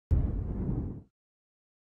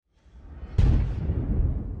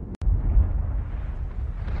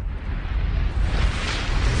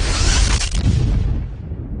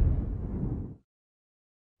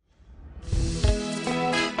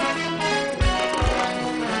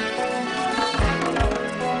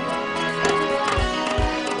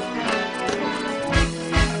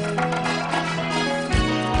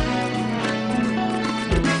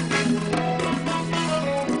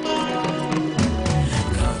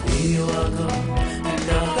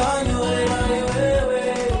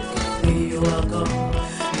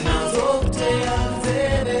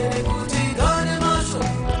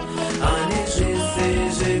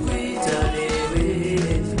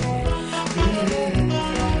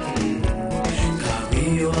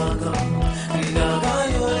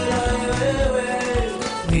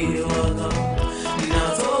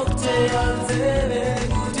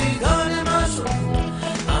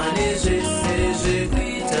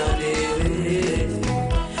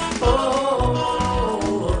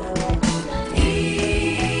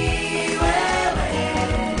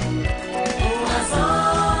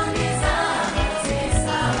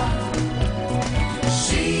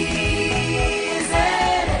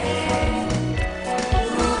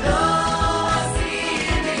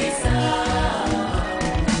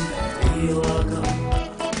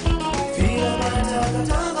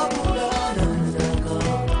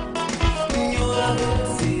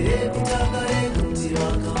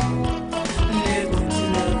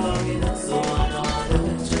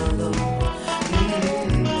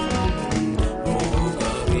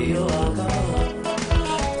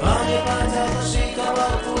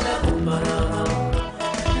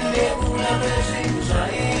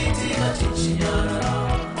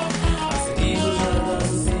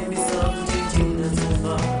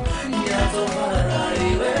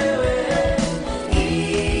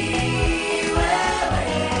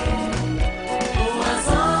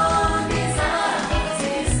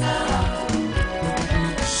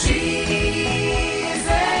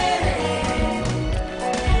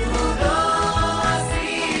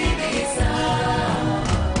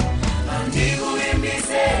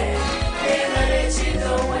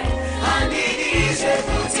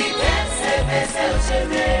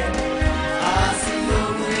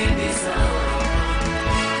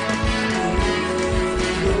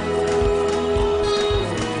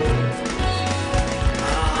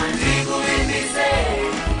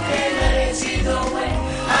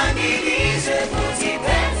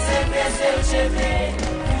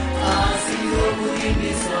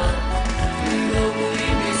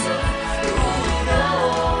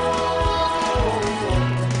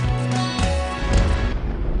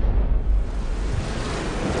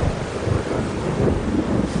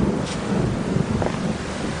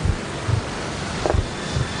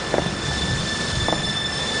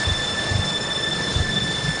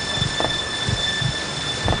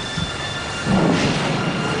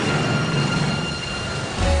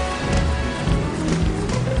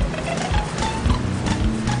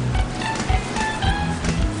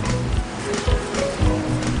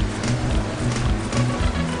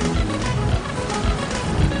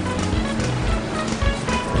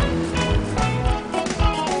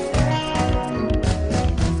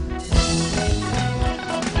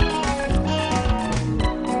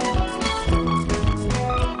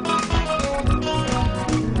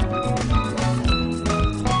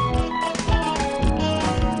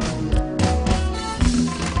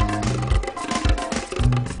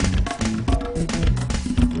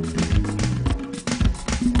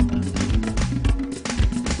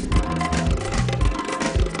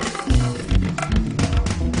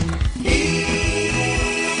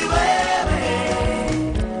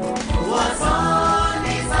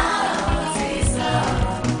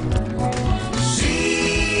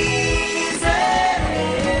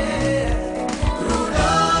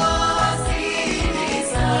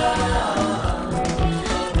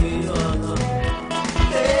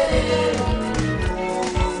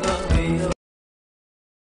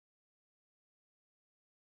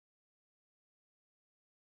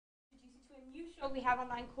We have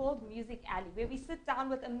online called Music Alley, where we sit down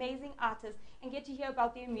with amazing artists and get to hear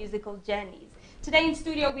about their musical journeys. Today in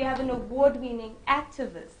studio, we have an award-winning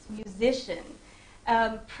activist, musician,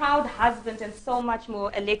 proud husband, and so much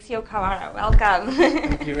more, Alexio Kawara. Welcome.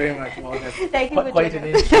 Thank you very much, Morgan. Thank you for quite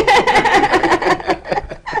joining an us.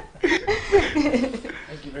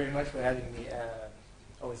 Thank you very much for having me.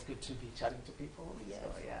 Always good to be chatting to people. Yes. So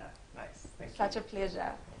yeah, nice. Thank you. Such a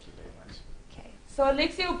pleasure. Thank you very much. Okay. So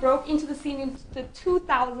Alexio broke into the scene in the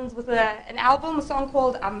 2000s with an album, a song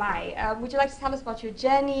called Amai. Would you like to tell us about your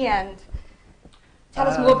journey and tell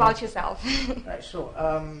us more about yourself? Right, sure.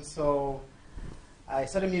 So I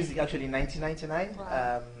started music actually in 1999.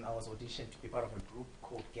 Wow. I was auditioned to be part of a group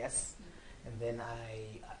called Guess, and then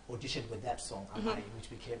I auditioned with that song, Amai, which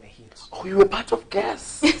became a hit. Oh, you were part of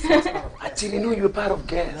Guess? I Guess. didn't know you were part of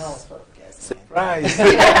Guess. No, I was part of Guess. Surprise.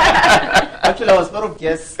 Actually, I was part of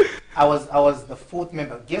Guess. I was the fourth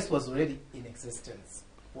member. Guess was already in existence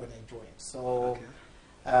when I joined. So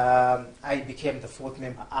I became the fourth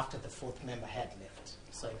member after the fourth member had left.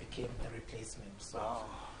 So I became the replacement. So,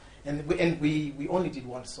 and we only did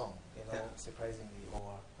one song, you know, surprisingly,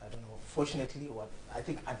 or I don't know, fortunately, or I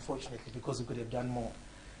think unfortunately, because we could have done more.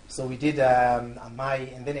 So we did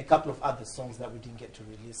Amai, and then a couple of other songs that we didn't get to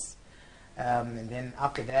release. And then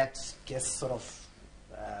after that, guess sort of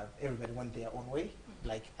everybody went their own way.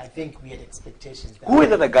 Like, I think we had expectations. Who were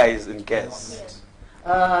the other guys in Guess?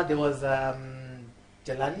 There was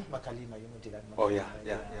Jelani Makalima, you know Jelani Makalima. Oh, yeah.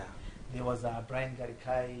 There was Brian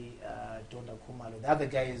Garikai, Donda Kumalo. The other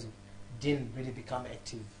guys didn't really become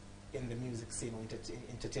active in the music scene or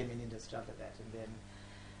entertainment industry after that. And then,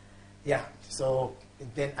 yeah, so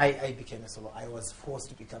then I became a solo. I was forced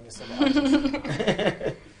to become a solo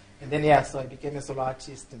artist. And then, yeah, so I became a solo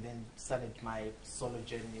artist and then started my solo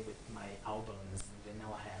journey with my albums. And then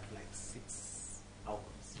now I have like 6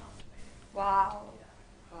 albums now. Wow.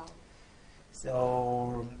 Yeah. Wow.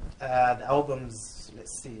 So the albums,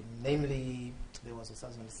 let's see, namely there was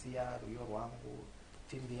Usazonisia, Ruyo Wangu,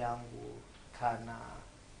 Timbi Yangu, Kana,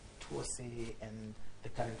 Tuose, and the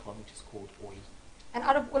current one which is called Oi. And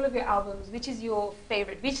out of all of your albums, which is your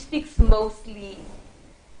favorite? Which speaks mostly,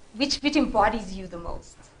 which embodies you the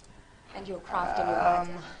most? And your craft and your art?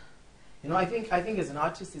 You know, I think as an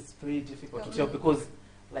artist it's very difficult to tell because,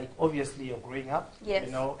 like, obviously you're growing up, yes.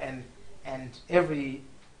 You know, and every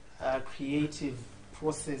creative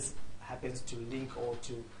process happens to link or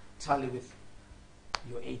to tally with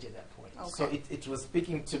your age at that point. Okay. So it was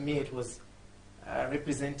speaking to me, it was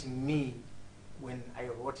representing me when I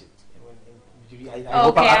wrote it. I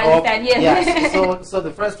understand, yes. Yeah, so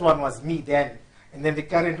the first one was me then, and then the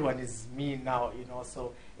current one is me now, you know.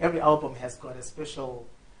 So every album has got a special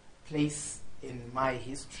place in my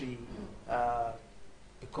history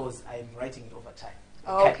because I'm writing it over time.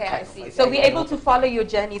 Okay, I see. So we're able to follow your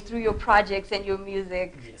journey through your projects and your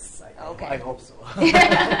music. Yes, okay. I hope so.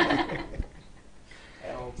 I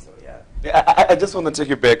hope so, yeah. I just want to take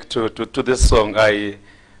you back to this song. I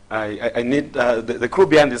need the crew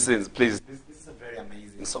behind the scenes, please. This is a very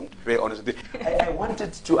amazing song, to be very honest with you. I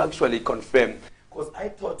wanted to actually confirm, because I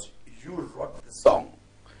thought you wrote the song,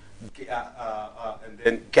 and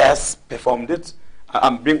then Gas performed it.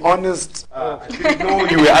 I'm being honest, I didn't know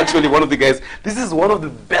you were actually one of the guys. This is one of the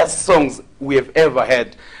best songs we have ever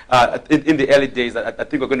had in the early days. I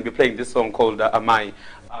think we're going to be playing this song called Amai.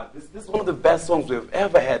 This is one of the best songs we've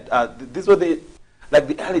ever had. These were the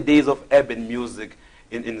early days of urban music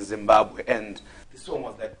in Zimbabwe, and this song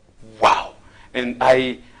was like, wow. And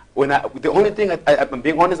the only thing, I'm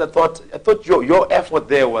being honest, I thought your effort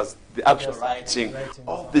there was the actual writing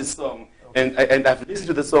of this song. Okay. And I've listened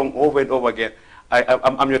to the song over and over again.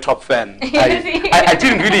 I'm your top fan. I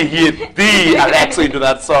didn't really hear the Alexio into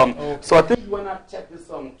that song. Okay. So I think we want to check this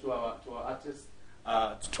song to our artists,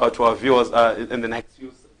 to our viewers in the next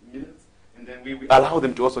few minutes. And then we allow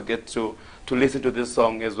them to also get to listen to this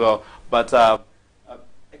song as well. But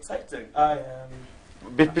exciting.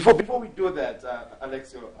 Before we do that,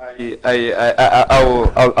 Alexio,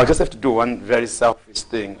 I'll just have to do one very selfish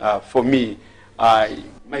thing. For me,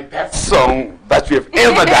 my best song that we have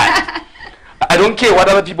ever done. I don't care what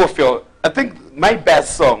other people feel. I think my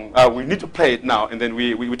best song, we need to play it now, and then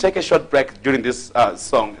we take a short break during this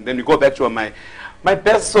song, and then we go back to my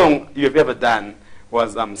best song you have ever done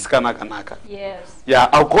was Skanakanaka. Yes. Yeah,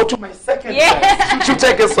 I'll go to my second best. You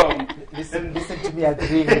take a song. Listen to me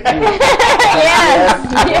agreeing with you.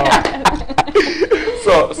 Yes.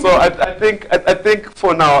 So I think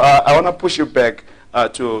for now I want to push you back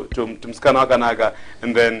to Skanakanaka,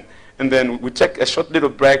 and then we take a short little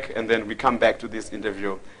break, and then we come back to this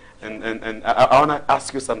interview. And I want to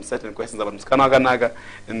ask you some certain questions about Skanakanaka,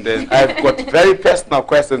 and then I've got very personal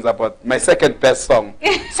questions about my second best song.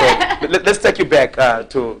 So let's take you back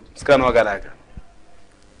to Skanakanaka.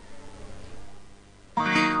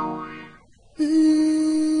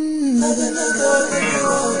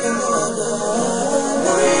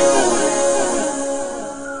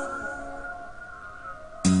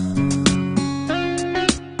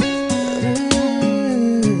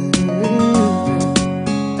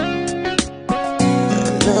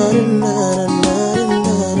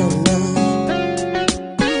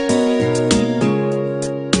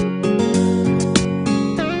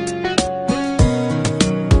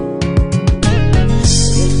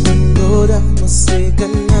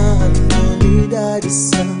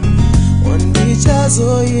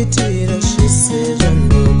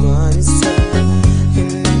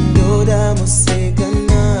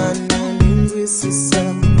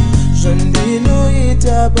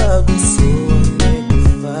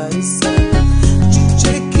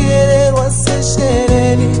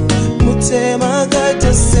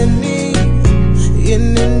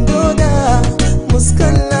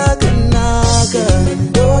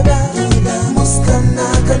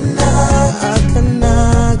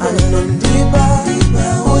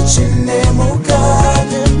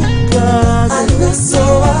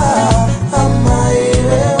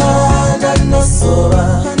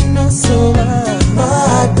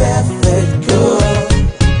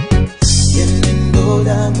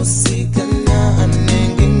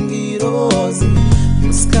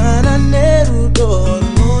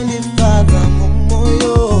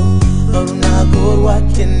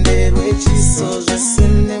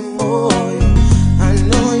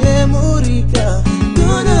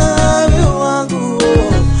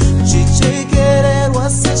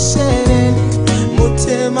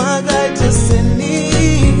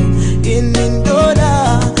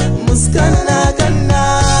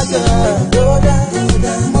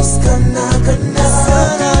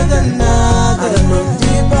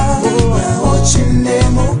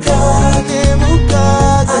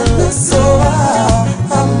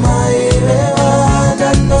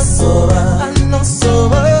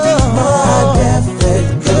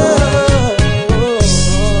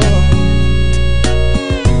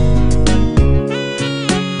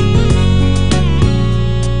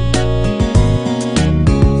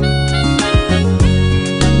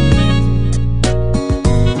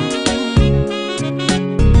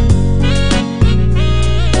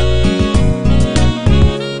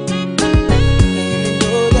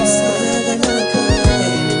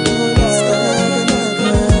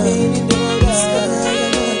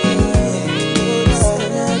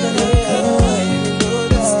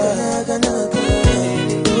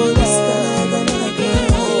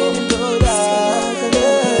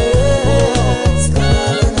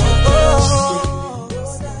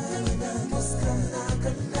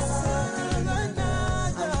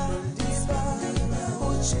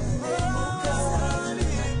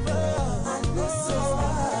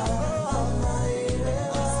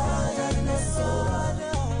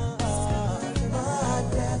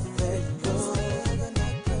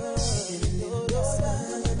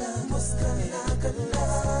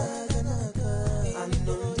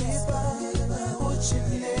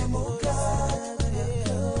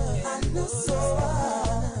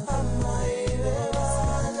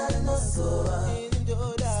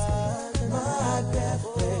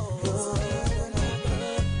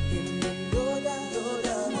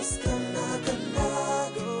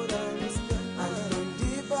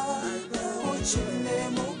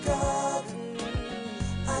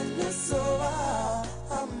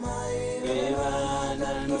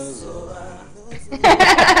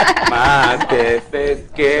 My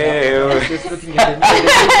perfect girl.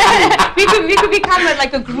 We could become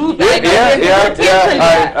like a group. Yeah,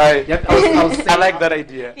 like I like that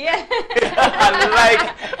idea. Yeah. I like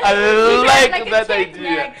like a that Czech idea.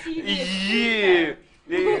 mag TV.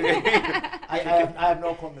 Yeah. I have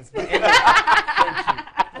no comments. But thank you.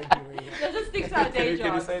 Thank you very much. Let's just stick to our day Can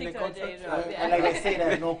you job. sign Stick the to our day contract? job. Like I said, I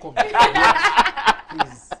have no comments.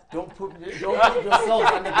 Please don't put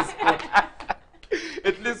yourselves under the spot.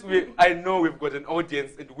 At least I know we've got an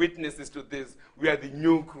audience and witnesses to this. We are the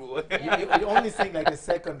new crew. You only sing like a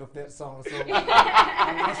second of that song, so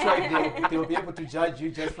I'm not sure if they'll be able to judge you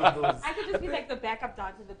just from those. I could just be like the backup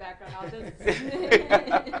dance in the background. I'll just.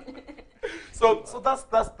 So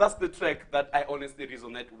that's the track that I honestly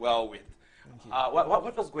resonate well with.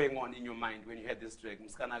 What was going on in your mind when you heard this track,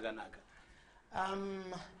 Mskanaganaka?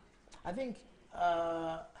 I think.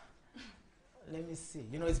 Let me see.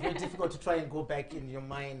 You know, it's very difficult to try and go back in your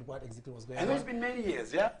mind what exactly was going on. And it's been many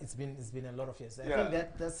years, yeah? It's been a lot of years. I Yeah.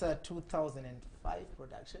 think that's a 2005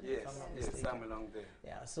 production. Yes, if I'm not yes, mistaken. somewhere along there.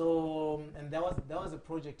 Yeah. So and that was a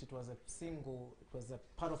project. It was a single. It was a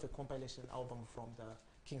part of a compilation album from the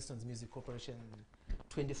Kingston's Music Corporation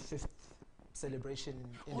 25th celebration.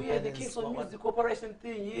 Oh yeah, the Independence, Kingston what- Music Corporation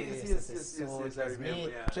thing. Yes, So I it was remember. me.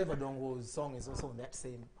 Yeah. Trevor Dongo's song is also on that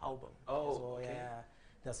same album. Oh, so okay. yeah,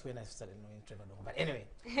 that's when I started knowing Trevor Dongo. But anyway,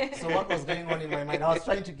 so what was going on in my mind? I was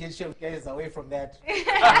trying to get you guys away from that,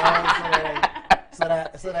 so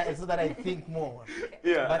that I think more.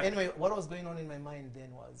 Yeah. But anyway, what was going on in my mind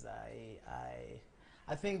then was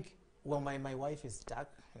I think my wife is dark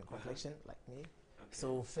in complexion like me,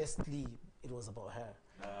 so firstly it was about her.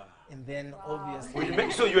 And then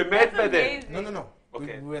obviously... So you were married by then? No.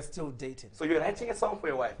 Okay. We were still dating. So you're writing a song for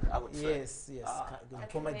your wife, I would say? Yes.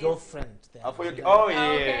 That's For my amazing. girlfriend. Then. For your, Yeah. oh,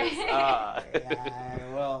 Okay. yes.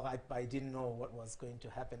 Yeah, well, I didn't know what was going to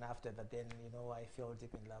happen after, but then, I fell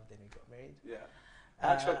deep in love, then we got married. Yeah.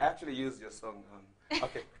 I actually used your song.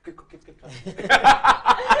 Okay, keep going.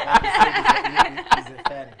 He's a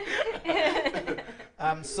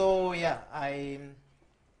fan. So, yeah,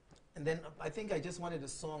 and then I think I just wanted a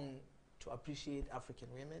song to appreciate African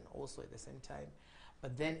women also at the same time.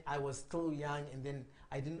 But then I was still young, and then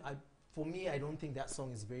for me, I don't think that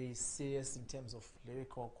song is very serious in terms of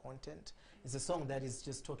lyrical content. It's a song that is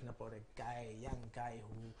just talking about a young guy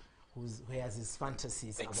who has his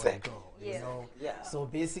fantasies about a girl. Yeah. Yeah. So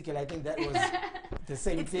basically, I think that was the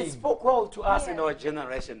same thing. It spoke well to us in Yeah. our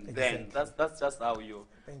generation then. Exactly. That's just how you.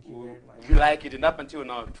 Thank you very much. We like it, and up until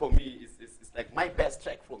now, for me, it's like my best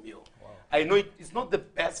track from you. Wow. I know it's not the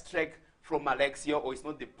best track from Alexio, or it's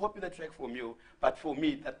not the popular track from you, but for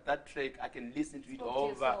me, that track, I can listen to it Spoke to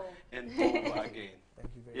your over soul. and over again.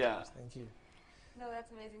 Thank you very Yeah. much. Thank you. No,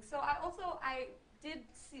 that's amazing. So I did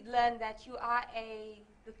learn that you are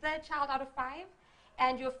the third child out of 5,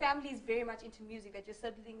 and your family is very much into music, that your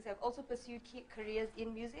siblings have also pursued careers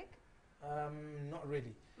in music. Not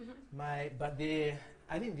really. Mm-hmm. But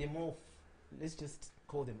I think they're more, let's just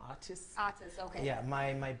call them artists. Artists, okay. Yeah,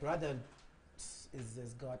 my brother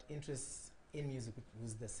has got interest in music,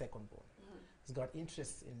 who's the second born. Mm-hmm. He's got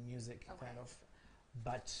interest in music, Okay. kind of,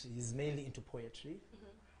 but he's mainly into poetry.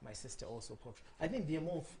 Mm-hmm. My sister also poetry. I think they're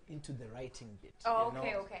more into the writing bit. Oh, you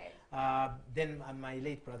okay, know? okay. Then my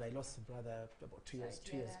late brother, I lost a brother about 2 years Sorry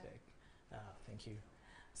to hear back. Thank you.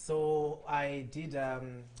 So I did.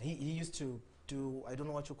 He used to do, I don't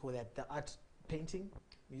know what you call that, the art painting.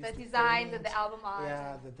 We used The to designs and paint. the album art.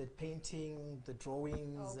 Yeah, the painting, the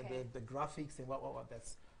drawings, Okay. the graphics, and what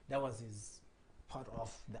that was his part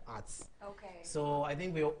of the arts. Okay. So I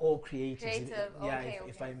think we are all creative. Creative, Yeah, okay,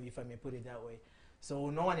 if okay. I may put it that way. So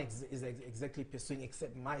no one is exactly pursuing,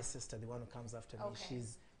 except my sister, the one who comes after me. Okay.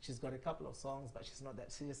 She's got a couple of songs, but she's not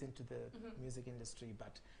that serious into the Mm-hmm. music industry.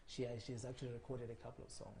 But she's actually recorded a couple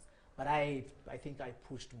of songs. But I think I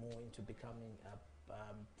pushed more into becoming a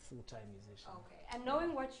full-time musician. Okay. And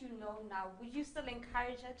knowing what you know now, would you still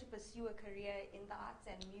encourage her to pursue a career in the arts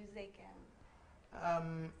and music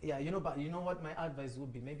and? Yeah, but you know what my advice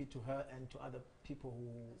would be, maybe to her and to other people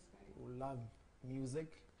who love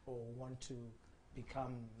music or want to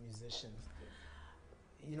become musicians.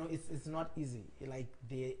 you know, it's not easy. Like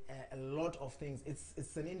there are a lot of things.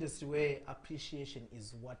 It's an industry where appreciation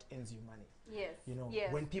is what earns you money. Yes. You know,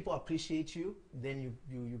 yes. when people appreciate you, then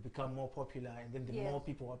you become more popular, and then the Yes. more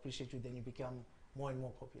people appreciate you, then you become more and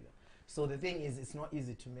more popular. So the thing is, it's not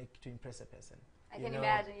easy to impress a person. I you can know?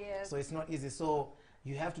 imagine, yes. So it's not easy. So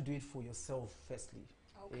you have to do it for yourself firstly.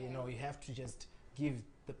 Okay. You know, you have to just give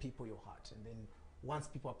the people your heart, and then once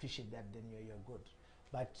people appreciate that, then you're good.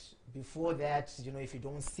 But before that, you know, if you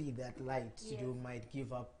don't see that light, Yes. you might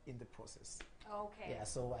give up in the process. Okay. Yeah.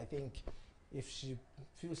 So I think if she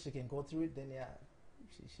feels she can go through it, then yeah,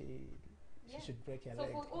 she Yeah. should break her So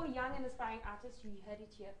leg. for all young and aspiring artists, you heard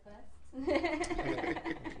it here first.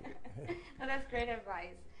 No, that's great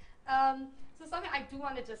advice. So something I do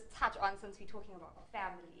want to just touch on since we're talking about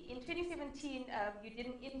family. In 2017, you did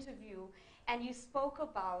an interview and you spoke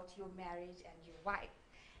about your marriage and your wife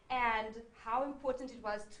and how important it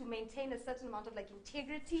was to maintain a certain amount of like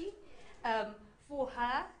integrity for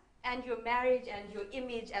her and your marriage and your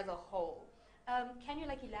image as a whole. Can you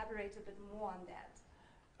like elaborate a bit more on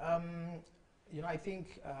that? You know, I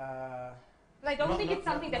think I don't think it's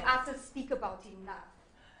something that artists speak about enough.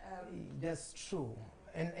 that's true,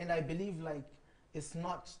 and I believe like it's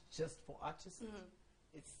not just for artists;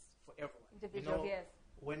 it's for everyone. Individual, you know, yes.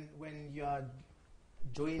 When you are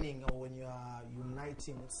joining or when you are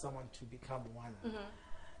uniting with someone to become one,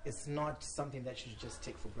 it's not something that you just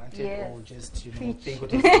take for granted Yes. or just you know Preach. think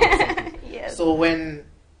it is something. Yes. So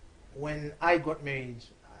when I got married,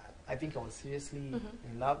 I think I was seriously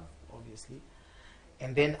in love, obviously.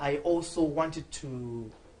 And then I also wanted to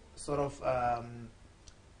sort of,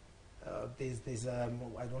 there's I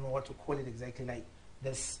don't know what to call it exactly, like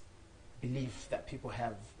this belief that people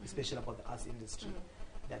have, especially about the arts industry,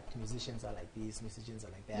 that musicians are like this, musicians are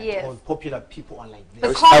like that, Yes. or popular people are like The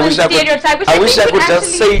this. common stereotype, which I wish I could just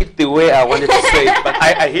actually- say it the way I wanted to say it, but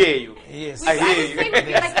I hear you. Yes. I I hear would you. say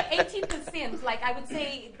maybe like 80%, like I would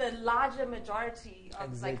say the larger majority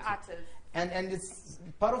of like Exactly. artists. And it's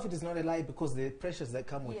part of it is not a lie because the pressures that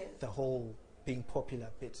come with Yes. the whole being popular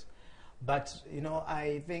bit. But you know,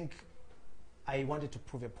 I think I wanted to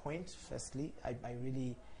prove a point. Firstly, I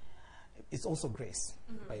really. It's also grace,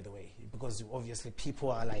 by the way, because obviously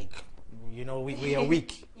people are like, you know, we are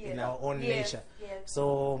weak in Yes. our own Yes, nature. yes.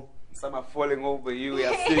 So, Some are falling over you. We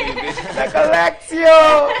are seeing this like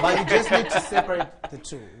Alexio. but you just need to separate the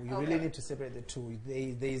two. You Okay. really need to separate the two.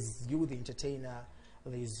 There's you, the entertainer.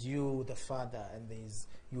 There's you, the father, and there's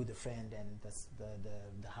you, the friend, and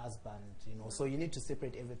the husband. You know, so you need to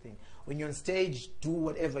separate everything. When you're on stage, do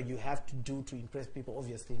whatever you have to do to impress people.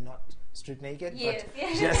 Obviously, not street naked, Yes, but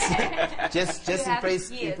yes. just You have- yes.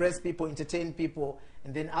 impress people, entertain people,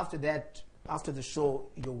 and then after that, after the show,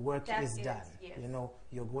 your work That's is it, done. yes. You know,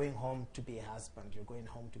 you're going home to be a husband. You're going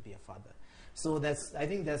home to be a father. So I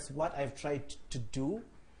think that's what I've tried to do.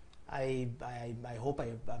 I hope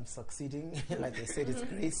I'm succeeding. Like I said, it's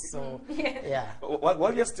grace. So Yes. yeah.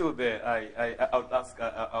 While you're still there, I would ask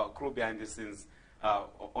our crew behind the scenes,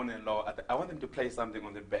 on and low. I want them to play something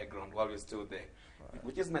on the background while you're still there,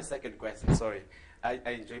 which is my second question. Sorry, I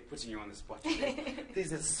enjoy putting you on the spot today.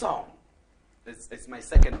 There's a song. It's my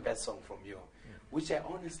second best song from you, which I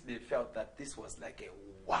honestly felt that this was like a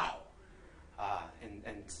wow.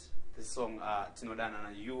 And this song,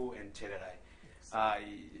 Tinodana, you and Tererai.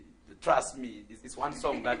 Trust me, it's one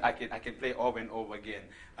song that I can play over and over again.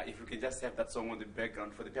 If you can just have that song on the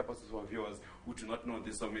background for the purposes of viewers who do not know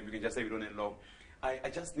this song, maybe you can just have it on and low. I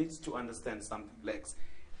just need to understand something, Lex.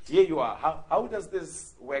 Here you are. How does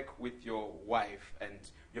this work with your wife? And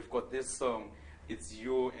you've got this song. It's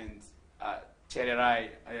you and Tererai.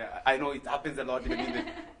 I know it happens a lot even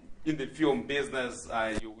in the film business.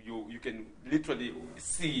 You can literally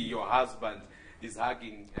see your husband is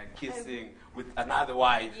hugging and kissing with another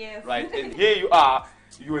wife, Yes. right? And here you are.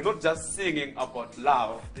 You were not just singing about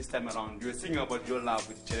love this time around. You were singing about your love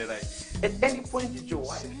with Tererai. At any point did your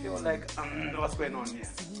wife feel like, what's going on here?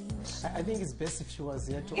 I think it's best if she was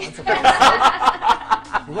here to answer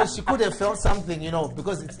that. Because she could have felt something, you know,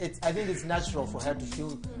 because I think it's natural for her to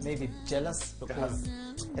feel maybe jealous because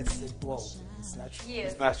it's natural.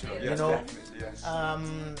 Yes. It's natural, yes. yes, You know, definitely,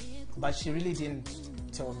 yes. But she really didn't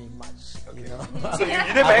tell me much, you know. So you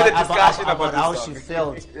never had a discussion about how this she song.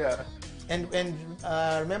 felt. Yeah. And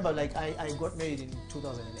remember, like I got married in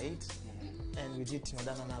 2008, and we did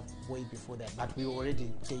Tinodanana way before that, but we were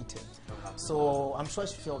already dating. So I'm sure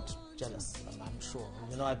she felt jealous. I'm sure,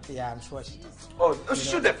 you know. I'm sure she did. Oh, she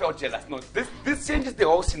should have felt jealous. No, this changes the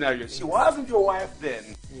whole scenario. She wasn't your wife then.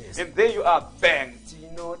 Yes. And there you are, bang.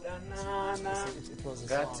 Tinodanana. It was a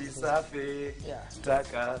song. Gati safi. Yeah.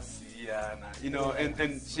 Takasiana. You know,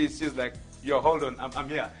 and she's like, yo, hold on, I'm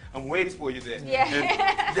here. I'm waiting for you there. Yeah.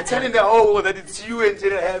 And they're telling the whole world that it's you and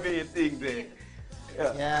Jenny having a thing there.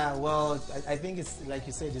 Yeah, well, I think it's like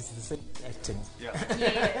you said, it's the same acting.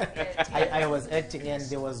 Yeah. I was acting, and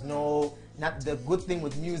there was no. Not the good thing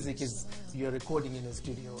with music is you're recording in a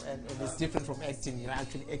studio, and it's different from acting. You're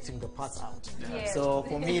actually acting the parts out. Yeah. So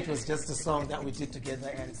for me, it was just a song that we did together,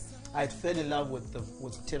 and I fell in love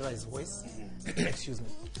with Terra's voice. Excuse me.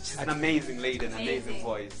 She's an amazing lady, an amazing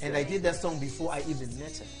voice. And I did that song before I even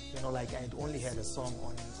met her. You know, like I had only had a song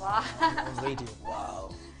on radio.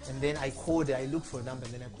 Wow. And then I called her, I looked for a number,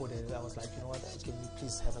 and then I called her, and I was like, you know what, can we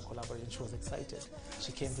please have a collaboration? She was excited.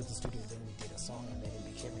 She came to the studio, then we did a song, and then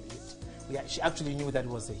it became a hit. She actually knew that it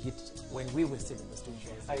was a hit when we were still in the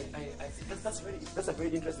studio. I think that's a very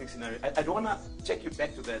interesting scenario. I don't want to check you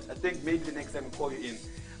back to that. I think maybe the next time we call you in,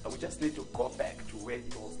 we just need to go back to where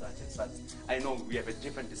it all started. But I know we have a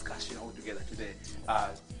different discussion altogether today.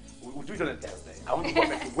 We'll do it on a Thursday. I want to go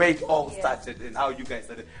back to where it all started and how you guys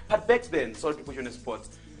started. But back then, sorry to put you on the spot,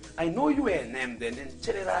 I know you were a name then, and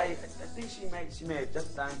Chererai, I think she may have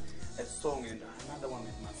just done a song and another one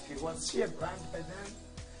with Maskil. Was she a brand by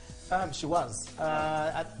then? She was.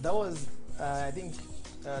 That was, I think,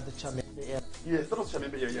 the Chamembe. Yes, that was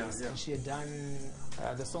Chamembe, yeah. And she had done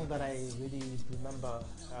the song that I really remember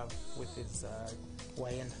with its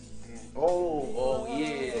Wayenda. Oh,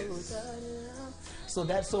 yes. So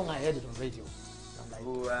that song, I heard it on radio. I'm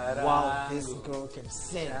like, wow, this girl can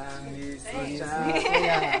sing. This is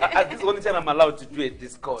the only time I'm allowed to do a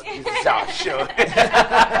Discord. Sure.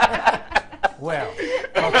 Well,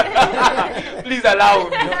 please allow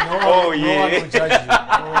me. No one will judge you.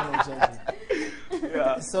 No one will judge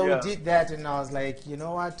you. So Yeah. we did that, and I was like, you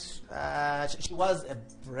know what? She was a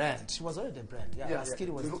brand. She was already a brand. Maskili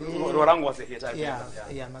was there. Rorang was a hit.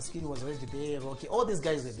 Maskili was already there. Rocky, all these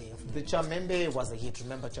guys were there. The Chamembe was a hit.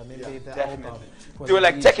 Remember Chamembe? The album. They were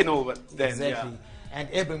like taking over then. Exactly. And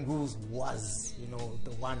Urban Grooves was, you know,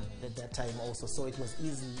 the one at that time also. So it was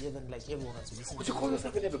easy, even like everyone was listening. Would you call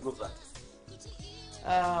yourself an Urban Grooves artist?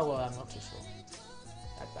 Well, I'm not too sure.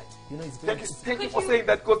 You know, it's very Thank you for saying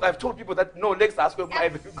that, because I've told people that no, let's ask for my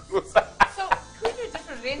Urban Grooves. So could you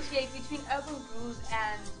differentiate between urban grooves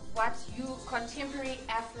and what you contemporary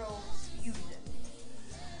Afro fusion?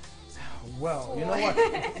 Well, you know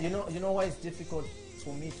what? you know why it's difficult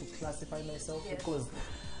for me to classify myself? Yes. Because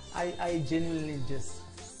I genuinely just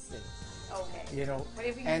sing. Okay. You know,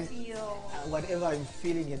 Whatever you and feel. whatever I'm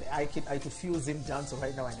feeling, and I could feel Zim dance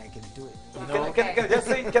right now, and I can do it. You know?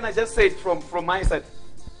 Can I just say it from my side?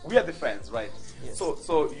 We are the fans, right? Yes.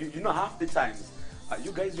 So you know, half the times,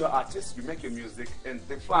 you guys, you're artists, you make your music, and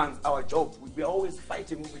the fans, our job, we're always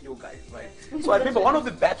fighting over you guys, right? So I remember one of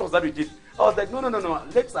the battles that we did, I was like, no,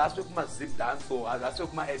 let's ask you my zip dance, or ask you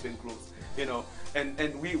my urban grooves, you know, and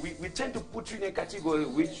we tend to put you in a category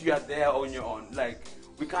which you are there on your own. Like,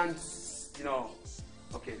 we can't, you know,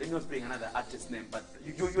 okay, let me not bring another artist name, but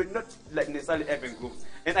you're not like necessarily urban grooves.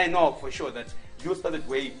 And I know for sure that you started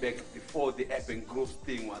way back before the urban grooves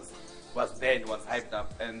thing was hyped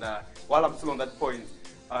up. And while I'm still on that point,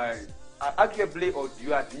 I arguably, or do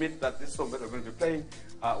you admit that this song that we're going to be playing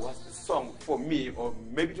was the song for me, or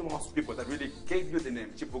maybe to most people, that really gave you the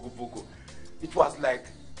name Chibugu Bugu. It was like,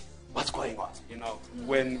 what's going on? You know,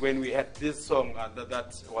 when we had this song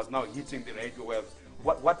that was now hitting the radio waves.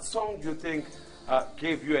 What song do you think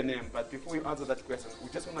gave you a name? But before we answer that question, we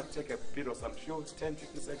just want to take a bit of some show, 10,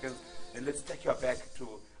 15 seconds, and let's take you back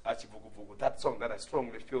to Chibugu Bugu. That song that I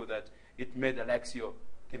strongly feel that it made Alexio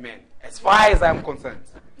the man. As far as I'm concerned,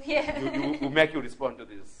 we'll make you respond to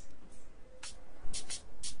this.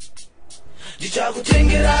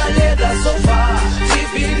 Ndichakutengera leda sofa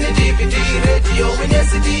TV ni DVD radio wenye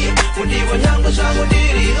CD mundivo nyango changu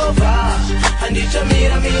ndiri nova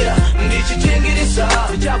handichamira ndichitengirisa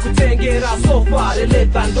ndichakutengera sofa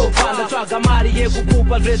leda ndopa ndatsvaga mari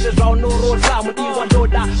yekukupa zvese zvaunorota mundivo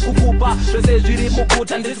ndoda kukupa zvese zviri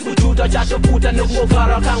mukuta ndisi kujuta chatoputa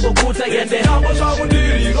nekungogara kangokuta yende nyango changu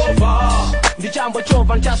ndiri nova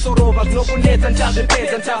ndichambochovha ndichasorova zvinokunetsa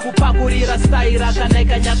ndichazvipedza ndichakupakurira staira kana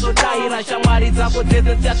ikanyatsodaira shamwari dzako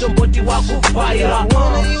dzese dzichatomboti wakubvaira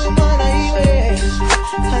mana iwe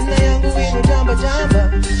hana yangu inotamba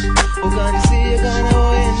tamba ukandisiye kana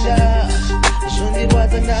woenda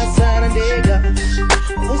zvondirwadza ndasara ndega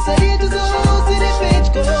usaiti zousiri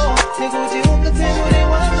pedyo nekuti ungatsemure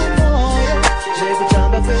wangu moyo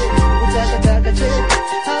zvekutamba kwedu kutakataka chedu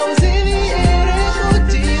hauzivi ere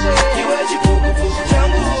kutiwe iwe chipukupuku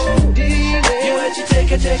changu ndiwe iwe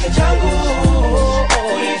chiteketeke changu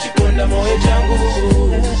uri chikonda moyo changu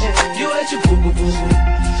iwe chipukupuku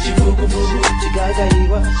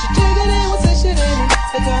chigagaiwa chitegerewo seshereni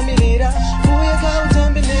akamirira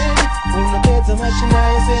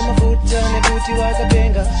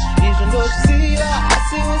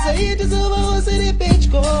Uzoba usiri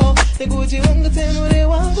pechko Ekuti ungatsemure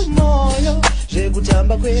wangu moyo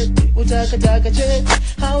Zvekutamba kwetu utakataka chetu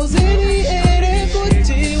Hauziri ere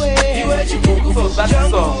kutiwe Iwe chipuku So that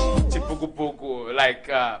song, Chipuku, like,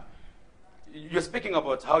 you're speaking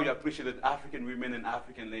about how you appreciated African women and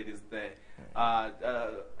African ladies there.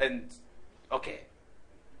 And, okay.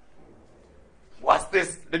 Was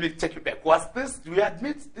this, let me take you back, was this, do you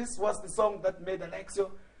admit this was the song that made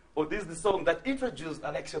Alexio? Or this is the song that introduced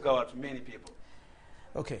Alexio Kawara to many people?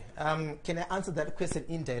 Okay, can I answer that question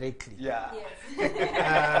indirectly? Yeah.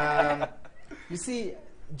 Yes. You see,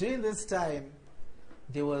 during this time,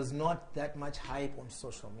 there was not that much hype on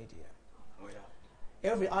social media. Oh,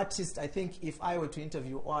 yeah. Every artist, I think if I were to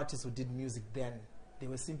interview artists who did music then, they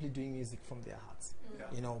were simply doing music from their hearts.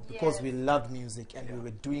 Yeah. You know, because Yes. we loved music and Yeah. we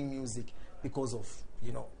were doing music because of,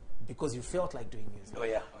 you know, because you felt like doing music. Oh,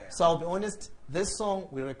 yeah. Oh, yeah. So I'll be honest, this song,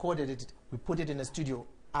 we recorded it, we put it in a studio.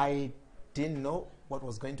 I didn't know what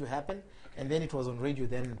was going to happen. And then it was on radio,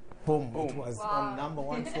 then boom, it was on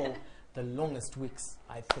 #1 for the longest weeks,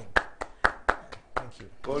 I think. Thank you.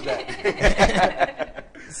 Hold that.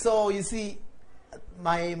 So you see,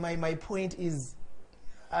 my point is,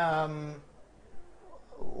 I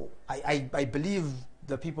believe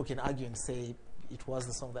the people can argue and say it was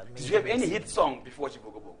the song that made. Did you have any hit song before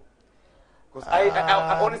Chipuku? Because I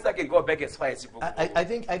honestly I can go back as far as Chipuku. I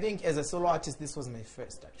think as a solo artist, this was my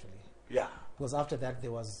first actually. Yeah. Because after that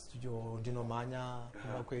there was your Dino Manya,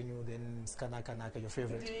 Makwenyu, then Skanaka Naka, your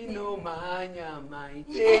favorite. Dino Manya, my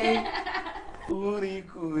day.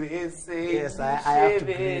 Yes, I have to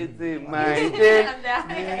agree.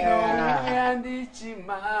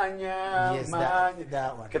 Yes,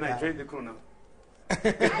 that one. Can I join the crew now? I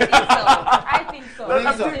think so. Think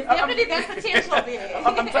so? There's definitely there's potential there.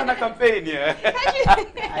 I'm trying to campaign here.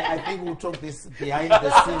 I think we'll talk this behind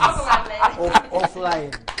the scenes,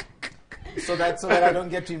 offline, so that I don't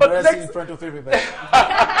get to embarrass you in front of everybody.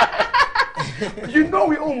 You know,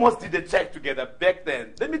 we almost did a check together back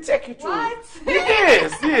then. Let me take you to. What?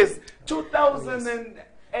 Yes.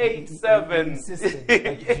 2008, 7. Insistent.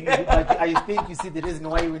 But I think you see the reason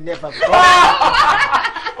why we never got.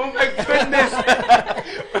 Oh my goodness!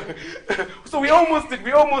 So we almost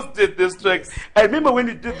did this track. I remember when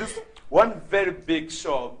we did this one very big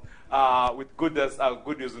show with Good News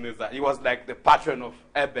Uneza. He was like the patron of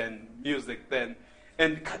urban music then.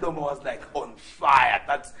 And Kadoma was like on fire.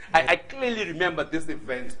 I clearly remember this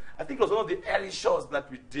event. I think it was one of the early shows that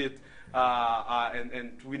we did.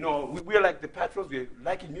 And we know, we were like the patrons, we were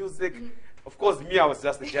liking music. Mm-hmm. Of course, me, I was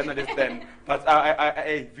just a journalist then. But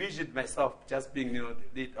I envisioned myself just being, you know,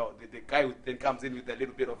 the guy who then comes in with a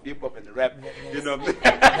little bit of hip-hop and rap, you know.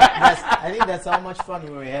 I think that's how much fun we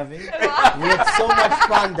were having. We had so much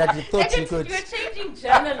fun that you thought you could. You're changing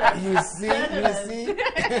journalists. You see.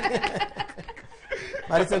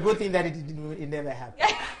 But it's a good thing that it never happened.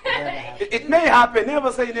 It may happen.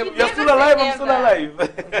 Never say never. You're still alive. I'm still alive.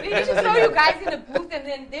 We just throw you guys in the booth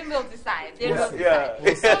and then we'll decide.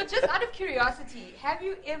 So just out of curiosity, have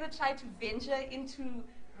you ever tried to venture into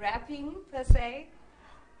rapping per se?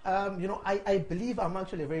 You know, I believe I'm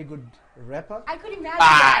actually a very good rapper. I could imagine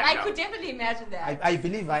that. No. I could definitely imagine that. I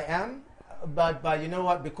believe I am. But you know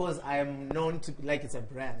what? Because I'm known to like it's a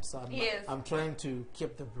brand, so I'm trying to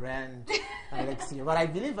keep the brand Alexio. But I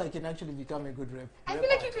believe I can actually become a good rapper. I feel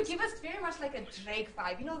like you could give us very much like a Drake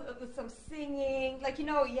vibe, you know, with some singing, like, you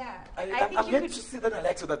know, yeah. I'm yet to see that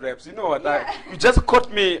Alexio that raps. You know what? You just caught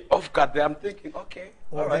me off guard there. I'm thinking, okay.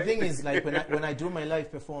 Well, the thing is, like when I do my live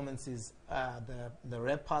performances, the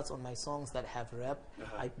rap parts on my songs that have rap,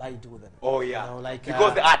 I do them. Oh yeah, you know, like,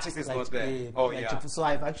 because the artist is not there. So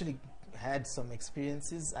I've actually had some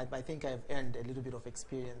experiences. I think I've earned a little bit of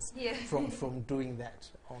experience from doing that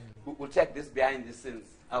only. We'll check this behind the scenes.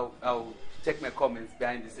 I'll check my comments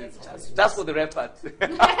behind the scenes just for the rap part.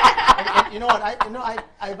 and you know what?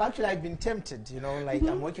 I've been tempted. You know, like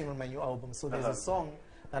I'm working on my new album, so there's a song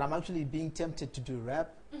that I'm actually being tempted to do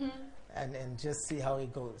rap. And just see how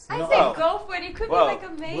it goes. I say go for it. It could be like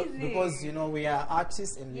amazing. Because, you know, we are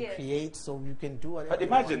artists and we create, so you can do whatever. But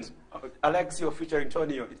imagine Alexio featuring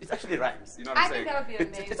Tonio. It actually rhymes. You know what I'm saying? I think that would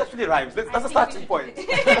be amazing. It actually rhymes. That's a starting point. It's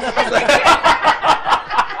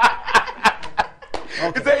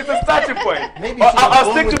a starting point. Maybe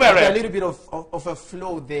I'll stick to my rap. A little bit of a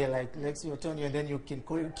flow there, like Alexio Tonio, and then you can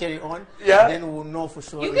carry on. Yeah. Then we'll know for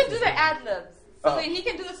sure. You can do the ad-libs. So then he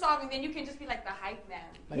can do the song, and then you can just be like the hype man.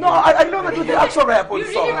 No, I don't want to do the actual rap on the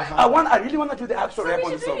song. I really want to do the actual rap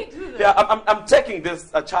on the song. Yeah, I'm taking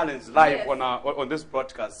this challenge live on this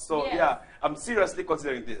broadcast. So I'm seriously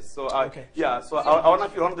considering this. So I want to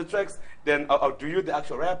feel on the tracks. Then I'll do you the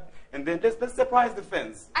actual rap, and then let's surprise the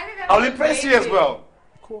fans. I think that I'll was impress you as amazing. well.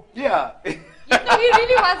 Cool. Yeah. You know, he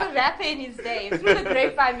really was a rapper in his day. Through the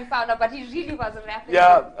grapevine we found out, but he really was a rapper.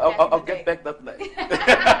 Yeah, back in I'll the get day. back that night.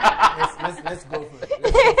 Let's go for it.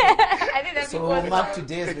 I think that'd be So awesome. Mark,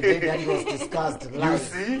 today is the day that it was discussed You live.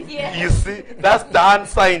 see? Yeah. You see? That's done,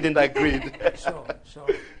 signed, and agreed. Sure.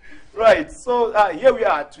 Right, so here we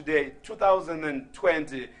are today,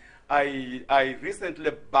 2020. I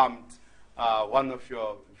recently bumped one of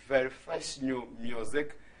your very fresh new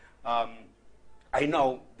music. I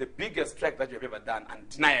know the biggest track that you've ever done,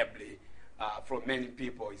 undeniably, from many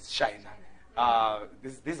people, is China.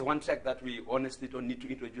 This is one track that we honestly don't need to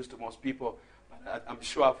introduce to most people. But I'm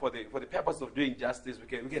sure for the purpose of doing justice,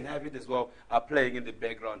 we can have it as well playing in the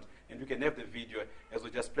background, and we can have the video as we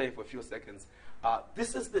just play for a few seconds.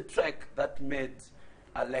 This is the track that made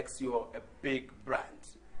Alexio a big brand.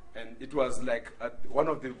 And it was like one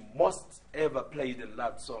of the most ever played and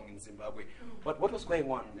loved songs in Zimbabwe. But what was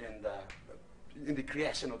going on in the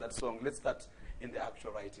creation of that song? Let's start in the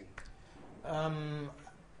actual writing.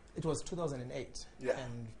 It was 2008. Yeah.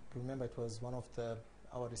 And remember, it was one of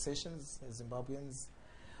our recessions as Zimbabweans.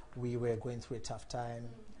 We were going through a tough time.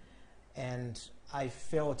 And I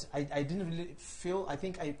felt, I didn't really feel, I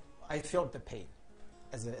think I felt the pain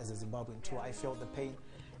as a Zimbabwean too. I felt the pain.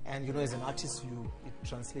 And you know, as an artist, you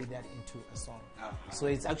translate that into a song. So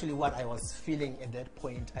it's actually what I was feeling at that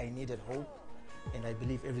point. I needed hope, and I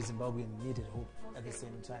believe every Zimbabwean needed hope at the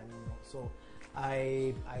same time. You know, so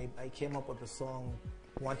I came up with a song,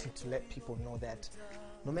 wanting to let people know that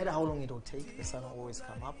no matter how long it will take, the sun will always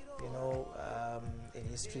come up. You know, in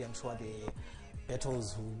history, I'm sure the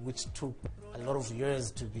battles which took a lot of years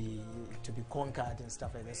to be conquered and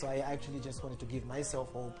stuff like that. So I actually just wanted to give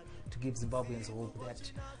myself hope, to give Zimbabweans hope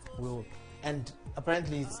that will. And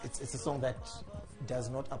apparently it's a song that does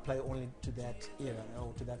not apply only to that era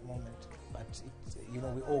or to that moment, but you know,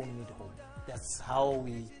 we all need hope. That's how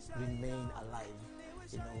we remain alive,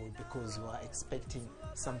 you know, because we are expecting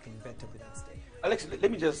something better the next day. Alex,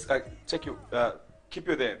 let me just check you, keep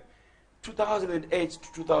you there. 2008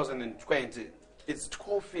 to 2020, it's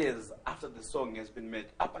 12 years after the song has been made.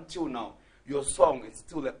 Up until now, your song is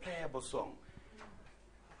still a playable song.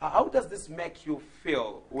 How does this make you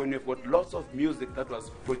feel when you've got lots of music that was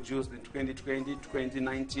produced in 2020,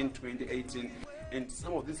 2019, 2018, and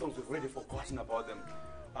some of these songs we've already forgotten about them?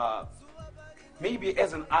 Maybe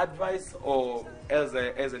as an advice or as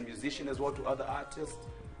a musician as well to other artists,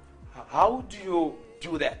 how do you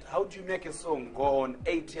do that? How do you make a song go on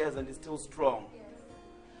 8 years and it's still strong?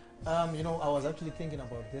 You know, I was actually thinking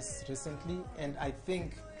about this recently, and I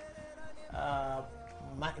think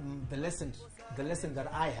the lesson that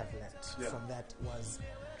I have learned from that was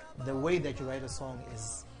the way that you write a song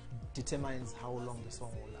determines how long the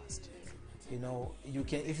song will last. You know,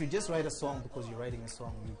 if you just write a song because you're writing a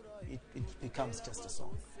song, it becomes just a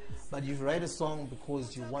song. But if you write a song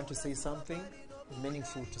because you want to say something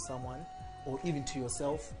meaningful to someone, or even to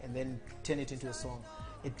yourself, and then turn it into a song,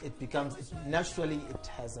 it becomes, naturally it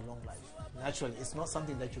has a long life. Naturally, it's not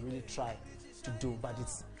something that you really try to do, but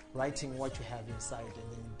it's writing what you have inside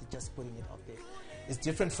and then just putting it out there. It's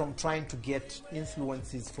different from trying to get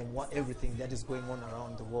influences from everything that is going on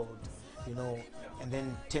around the world, you know, and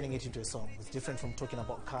then turning it into a song. It's different from talking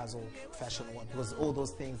about cars or fashion or what, because all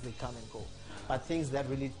those things, they come and go. But things that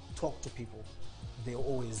really talk to people, they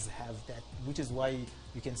always have that, which is why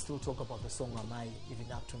you can still talk about the song Amai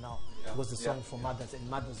even up to now. It was a song for mothers, and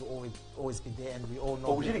mothers will always be there, and we all know.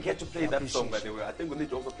 But we didn't get to play that song, by the way. I think we need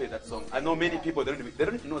to also play that song. I know many people, they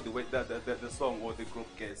don't even know the song or the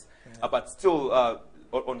group case. But still,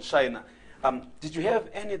 on China, did you have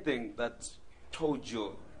anything that told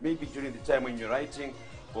you, maybe during the time when you're writing,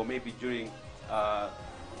 or maybe during,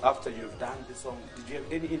 after you've done the song, did you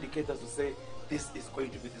have any indicators to say, this is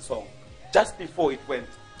going to be the song? Just before it went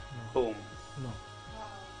boom.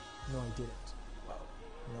 No, I didn't. Wow.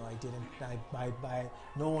 No, I didn't.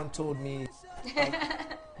 No one told me.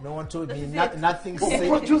 No one told me. Nothing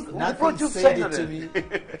said it to me.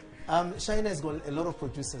 China has got a lot of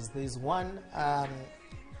producers. There's one.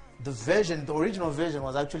 The original version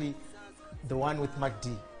was actually the one with Mac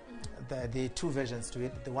D. There are two versions to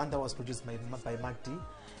it. The one that was produced by Mac D,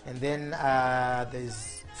 and then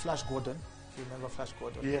there's Flash Gordon. You remember Flash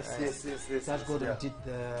Gordon? Yes. Flash Gordon did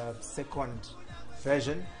the second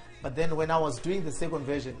version, but then when I was doing the second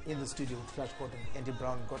version in the studio with Flash Gordon, Andy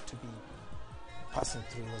Brown got to be passing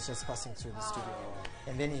through. He was just passing through the studio,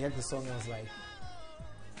 and then he heard the song and was like,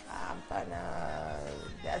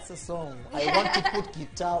 That's a song. I want to put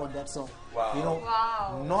guitar on that song. Wow. You know,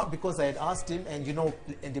 Wow. not because I had asked him, and you know,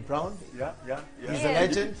 Andy Brown, Yeah. he's a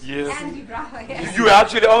legend. Yes. Andy Brown. Yes. You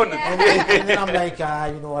actually own it. And then I'm like,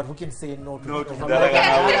 you know what, who can say no to No it? to I'm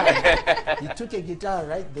that. like, he took a guitar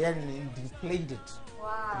right there and he played it.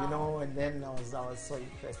 Wow. You know, and then I was so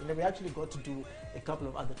impressed. And then we actually got to do a couple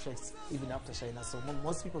of other tracks even after China. So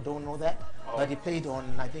most people don't know that, but he played on,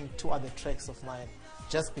 I think, 2 other tracks of mine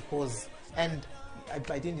just because, and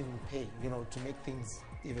I didn't even pay, you know, to make things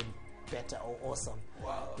even better or awesome.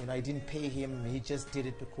 Wow. You know, I didn't pay him. He just did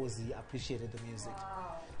it because he appreciated the music.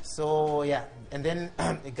 Wow. So, yeah. And then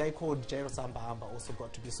a guy called Jairo Sambahamba also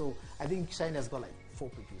got to be. So, I think China's got like 4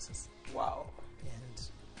 producers. Wow. And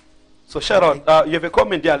So shout out. You have a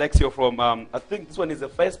comment here, Alexio, from, I think this one is a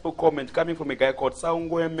Facebook comment coming from a guy called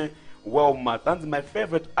Saungweme Walmart. That's my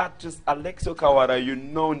favorite artist, Alexio Kawara. You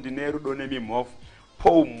know, Ndineru Donemi Mof,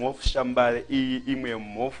 Paul Mof, Shambare, Imwe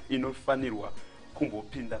Mof, Inofanirwa, Kumbo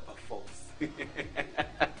Pinda pa false.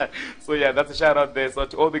 So yeah, that's a shout out there. So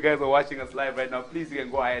to all the guys who are watching us live right now, please you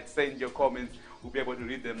can go ahead, send your comments. We'll be able to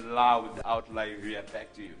read them loud out live here.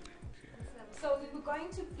 Back to you. So we were going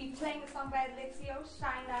to be playing a song by Alexio,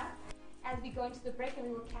 Shina, as we go into the break, and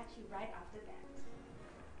we will catch you right after that.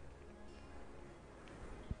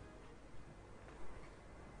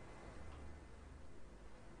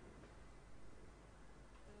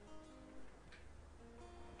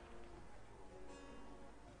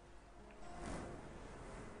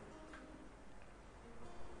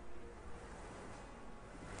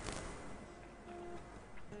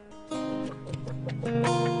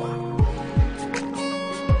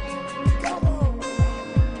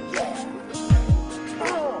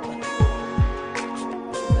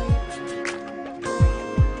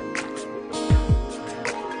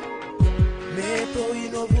 Mepo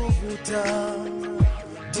inovuvuta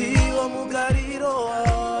ndiwo mugariro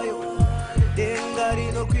wayo denga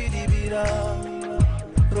rinokwidibira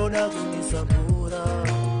roda kunisambura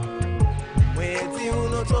mwedzi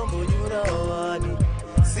unotombonyura wani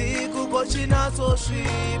siku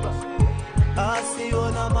kochinatsosviba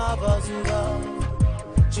asiona mabvazuva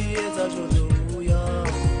chiedza chotouya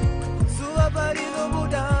zuva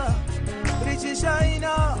parinobuda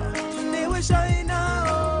richishaina newe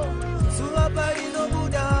shainao zuva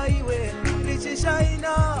parinobuda iwe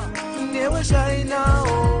richishaina newe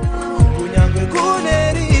shainao kunyangwe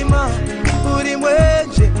kune rima uri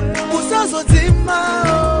mwenje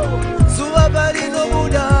usazodzimao zuva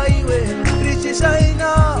parinobuda iwe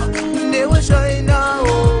richishaina newe shainao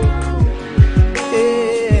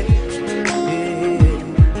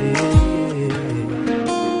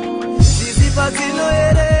zizipa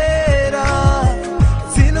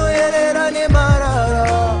dzinoerera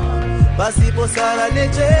nemarara pasiposara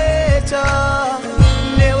nechecha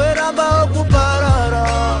newe ramba okuparara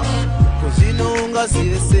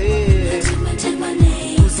kuzvinoungazive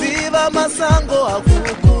kuziva masango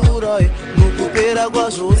akukura mukupera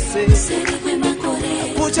kwazvose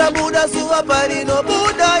kuchabuda zuva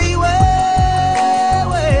parinobuda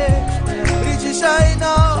iwewe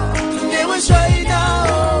richishaina newe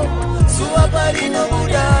shainao zuva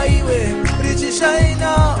parinobuda iwe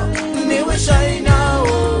richishaina newe shainao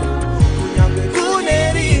kunyangwe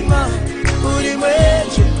kune rima uri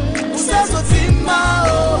mwenje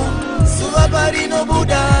usazodzimao zuva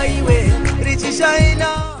parinobuda iwe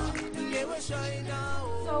richishaina newe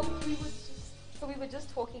shainao. So we were just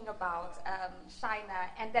talking about Shina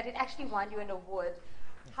and that it actually won you an award.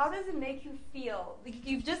 How does it make you feel?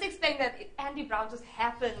 You've just explained that Andy Brown just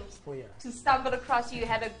happened to stumble across you. You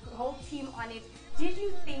had a whole team on it. Did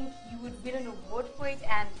you think you would win an award for it?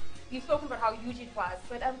 And you've spoken about how huge it was.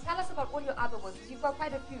 But tell us about all your other awards. You've got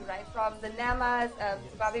quite a few, right? From the NAMAs,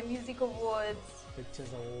 Zimbabwe Music Awards. Pictures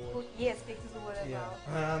Award. Yes, Pictures Award as well.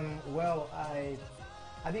 Well, I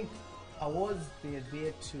think awards, they're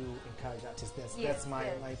there to encourage artists. That's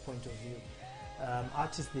my point of view.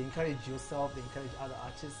 Artists, they encourage yourself, they encourage other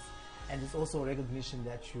artists, and it's also recognition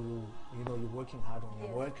that you're working hard on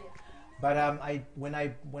your work. Yes. But when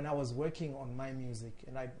I was working on my music,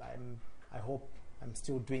 and I hope I'm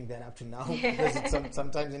still doing that up to now, because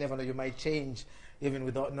sometimes you never know, you might change even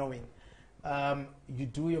without knowing. You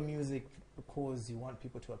do your music because you want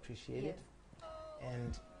people to appreciate it,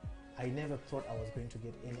 and I never thought I was going to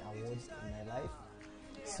get any awards in my life.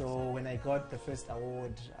 So when I got the first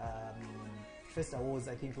award, first awards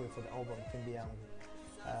I think were for the album Kumbi Yangu,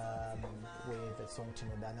 where the song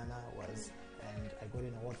Tino Danana was, and I got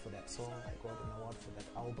an award for that song. I got an award for that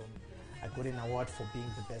album. I got an award for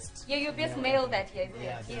being the best. Yeah, your best male that year.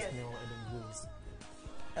 Yeah, best yes. male album grooves.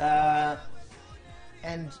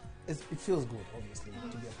 and it feels good, obviously,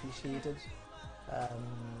 to be appreciated.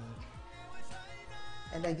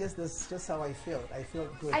 And I guess that's just how I felt. I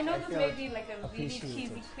felt good. I know this may be like a really appreciated.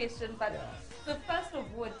 cheesy question, but Yeah. the first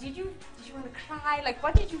award, did you want to cry? Like,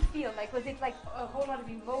 what did you feel? Like, was it like a whole lot of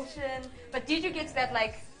emotion? But did you get to that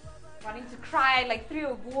like wanting to cry? Like 3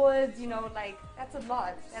 awards, you know, like that's a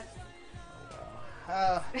lot. That's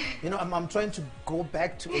You know, I'm trying to go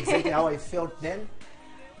back to exactly how I felt then,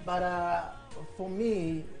 but for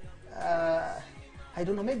me, I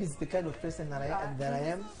don't know. Maybe it's the kind of person that I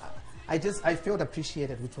am. I felt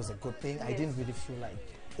appreciated, which was a good thing. I Yes. didn't really feel like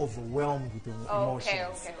overwhelmed with the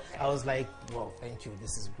emotions. Okay. I was like, well, thank you.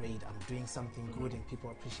 This is great. I'm doing something good, and people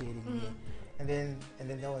are appreciating me. And then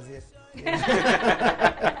that was it.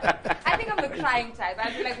 I think I'm the crying type.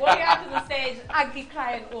 I'd be like walking out to the stage, ugly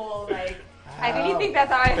crying all like. I really think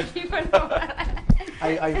that's how I feel.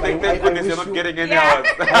 I Thank wish goodness you're not you- getting any Yeah. hours.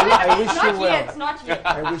 I wish Not you well. yet, not yet.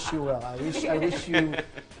 I wish you well. I wish you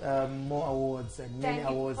more awards and many Thank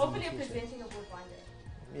you. awards. Hopefully in you're the future. presenting a book one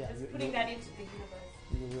day. Yeah, Just putting that into the universe.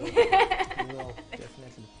 you will. You will,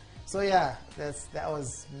 definitely. So yeah, that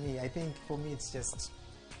was me. I think for me it's just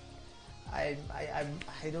I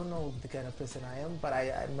don't know the kind of person I am, but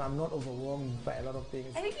I'm not overwhelmed by a lot of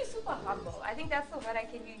things. I think you're super humble. I think that's the word I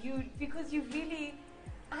can use. You because you really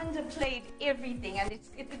underplayed everything, and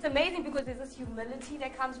it's amazing because there's this humility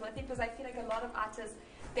that comes with it. Because I feel like a lot of artists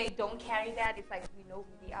they don't carry that. It's like we know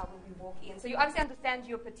who we are when we walk in. So you obviously understand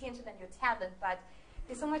your potential and your talent, but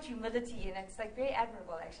there's so much humility, and it's like very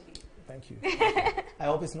admirable, actually. Thank you. I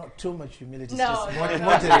hope it's not too much humility. It's No, just no.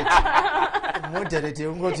 moderate.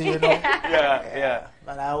 You know. Yeah.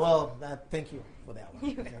 But thank you for that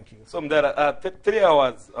one. Thank you. So there are 3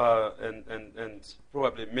 hours and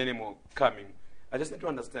probably many more coming. I just need to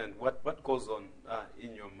understand what goes on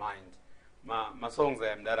in your mind. My songs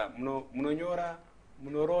are that munonyora,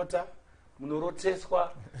 munorota, munoroteswa,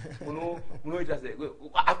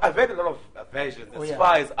 I've heard a lot of versions as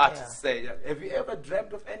far as artists say. Have you ever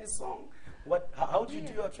dreamt of any song? How do you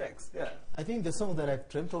do your tracks? Yeah. I think the songs that I've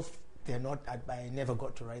dreamt of, they're not. I never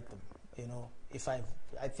got to write them. You know,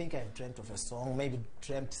 I think I've dreamt of a song, maybe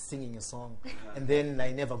dreamt singing a song, and then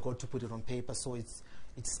I never got to put it on paper. So it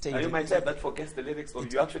stayed. Are you my type that forgets the lyrics, or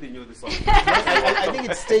you actually knew the song? I think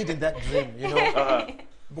it stayed in that dream. You know.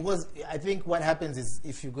 Because I think what happens is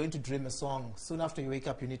if you're going to dream a song, soon after you wake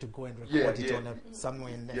up, you need to go and record it on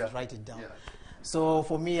somewhere and write it down. Yeah. So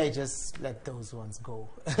for me, I just let those ones go.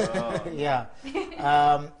 Yeah.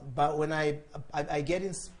 But when I get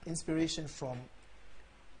inspiration from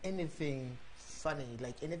anything funny,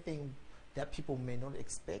 like anything that people may not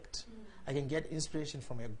expect. I can get inspiration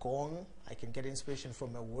from a gong. I can get inspiration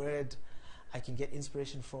from a word. I can get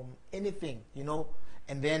inspiration from anything, you know,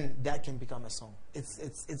 and then that can become a song.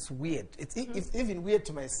 It's weird. It's even weird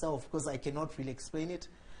to myself because I cannot really explain it.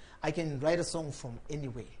 I can write a song from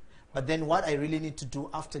anywhere. But then what I really need to do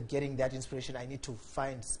after getting that inspiration, I need to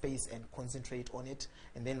find space and concentrate on it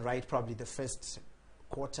and then write probably the first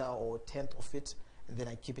quarter or 10th of it, and then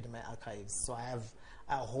I keep it in my archives. So I have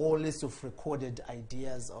a whole list of recorded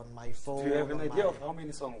ideas on my phone. Do you have an idea of how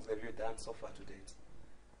many songs have you done so far to date?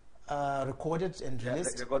 Recorded and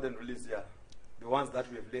released? Yeah, recorded and released, yeah. The ones that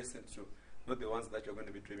we have listened to, not the ones that you're going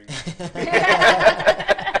to be dreaming of.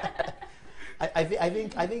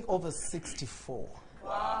 I think over 64.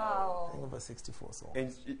 Wow. I think over 64 songs.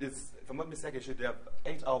 And it's, if I'm not mistaken, you should have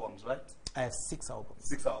 8 albums, right? I have 6 albums.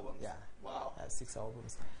 6 albums? Yeah. Wow. I have 6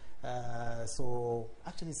 albums. So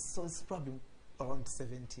actually, it's probably around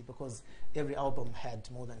 70 because every album had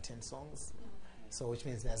more than 10 songs. So which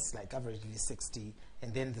means there's like averagely 60.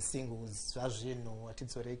 And then the singles, Zvazvino,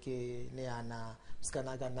 Atitsoreke, Neana,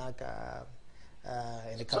 Mskanaganaka,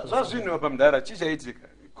 and a couple of Zvazvino,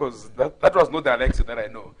 because that was not the Alexio that I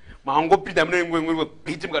know.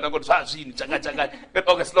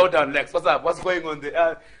 Okay, slow down, Lex. What's up? What's going on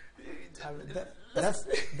there?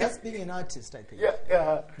 That's being an artist, I think.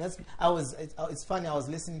 Yeah. It's funny. I was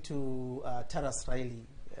listening to Taras Riley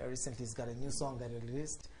recently. He's got a new song that he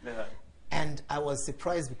released, and I was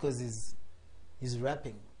surprised because he's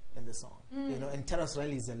rapping in the song. You know, and Taras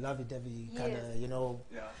Riley is a lovey-dovey kind of, you know.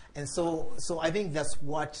 Yeah. And so I think that's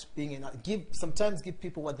what being an sometimes give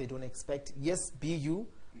people what they don't expect. Yes, be you,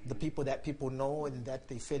 the people that people know and that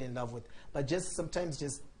they fell in love with, but sometimes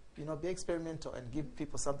be experimental and give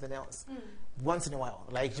people something else once in a while,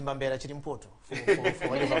 like Jimbambera Chirimpoto for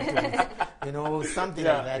whatever activities. You know, something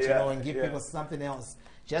like that, you know, and give people something else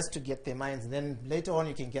just to get their minds. And then later on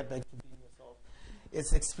you can get back to being yourself.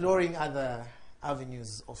 It's exploring other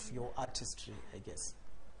avenues of your artistry, I guess.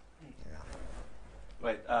 Yeah.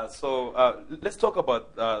 Right. Let's talk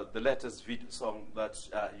about the latest video song that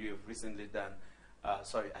you have recently done.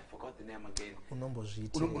 Sorry, I forgot the name again.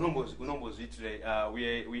 Unombozvitire.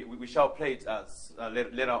 We shall play it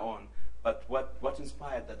later on. But what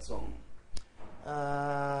inspired that song?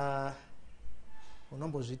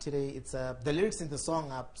 Unombozvitire. It's the lyrics in the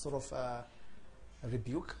song are sort of a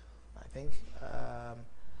rebuke, I think,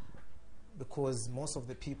 because most of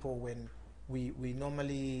the people, when we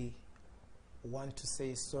normally want to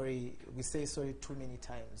say sorry, we say sorry too many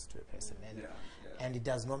times to a person, and it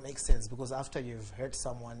does not make sense, because after you've hurt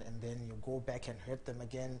someone and then you go back and hurt them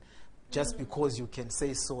again just because you can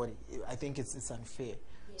say sorry, I think it's unfair. Yeah.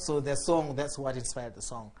 So the song, that's what inspired the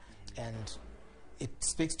song, and it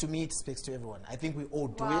speaks to me, it speaks to everyone. I think we all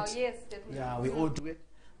do it. Yes, definitely. Yeah, we all do it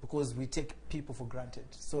because we take people for granted.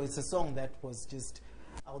 So it's a song that was just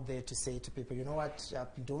out there to say to people, you know what,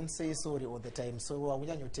 don't say sorry all the time. So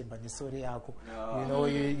sorry, you know,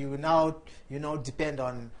 you now depend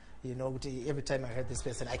on, you know, every time I heard this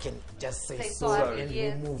person, I can just say sorry and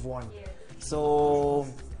we move on. Yes. So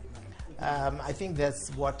I think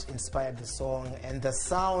that's what inspired the song, and the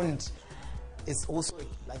sound is also,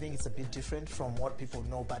 I think it's a bit different from what people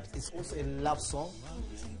know, but it's also a love song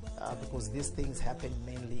because these things happen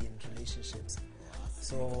mainly in relationships.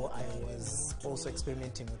 So I was also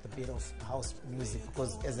experimenting with a bit of house music,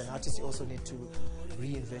 because as an artist you also need to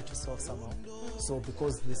reinvent yourself somehow. So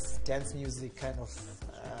because this dance music kind of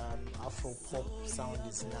Afro pop sound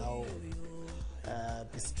is now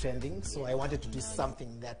is trending, so I wanted to do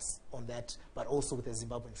something that's on that, but also with a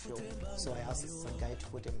Zimbabwean feel. So I asked some guy to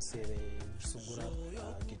put him sungura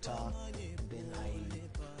guitar, and then I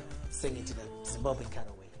sang it in a Zimbabwean kind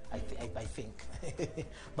of way. I think,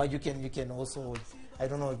 but you can also, I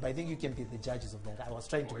don't know, but I think you can be the judges of that. I was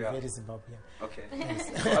trying to be very Zimbabwean. Okay.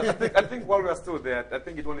 Yes. I think while we are still there, I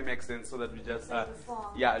think it only makes sense so that we just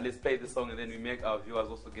let's play the song, and then we make our viewers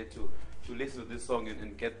also get to listen to this song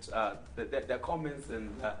and get their comments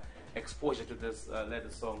and exposure to this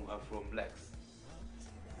latest song from Lex.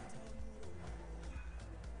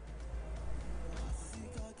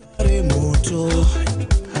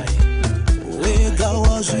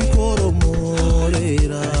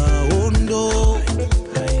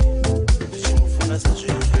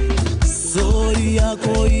 Sorry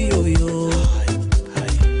yako iyoyo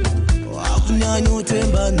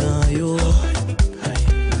wakunyanyotemba nayo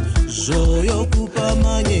zvoyo kupa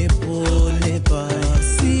manyepo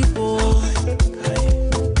nepasipo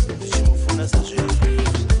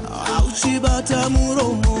auchibata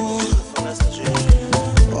muromo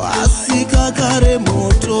wasika kare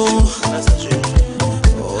moto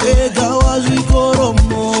wega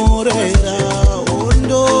wazvikoromorera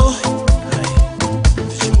hondo.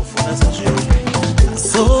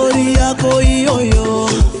 Sorry yako iyoyo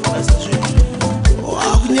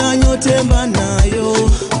wakunyanyotemba nayo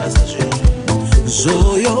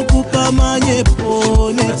zvoyo kupa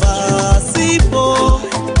manyepo nepasipo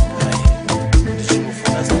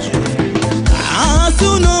asi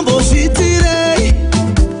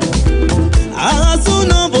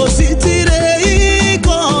unombozvitirei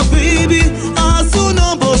ko baby, asi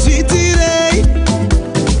unombozvitirei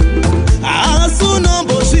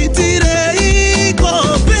ko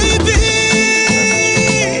baby.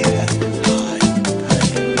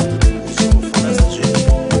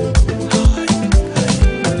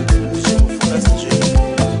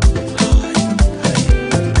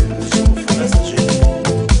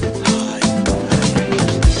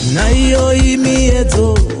 Naiyo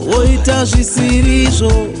imiedzo woita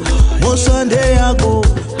zvisirizvo, moshande yako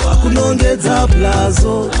wakunongedza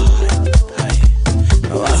blazo,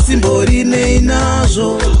 vasimbori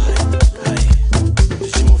neinazvo.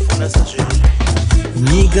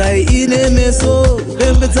 Nyika ine meso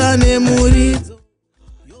pembedza nemuridzo,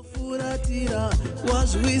 yofuratira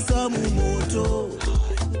wazvisa mumoto,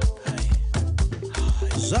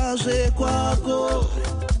 zvazve kwako.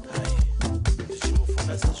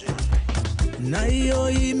 Naiyo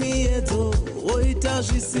imiedzo woita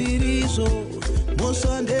zvisirizvo,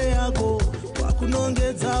 moshande yako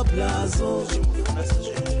wakunongedza blazo,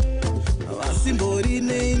 vasimbori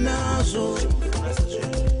neinazvo.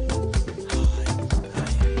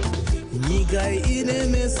 Nyika ine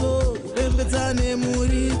meso pembedza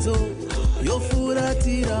nemuridzo,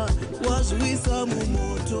 yofuratira wazvisa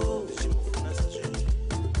mumoto.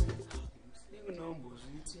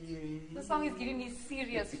 The song is giving me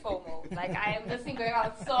serious FOMO. Like, I am listening going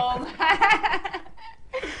out so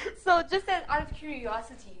So just out of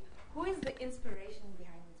curiosity, who is the inspiration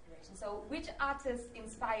behind inspiration? So which artist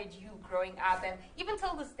inspired you growing up, and even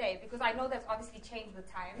till this day, because I know that's obviously changed with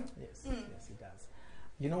time? Yes, yes, it does.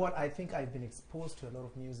 You know what? I think I've been exposed to a lot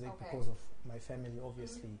of music because of my family,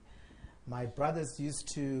 obviously. My brothers used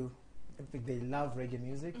to, they love reggae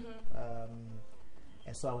music.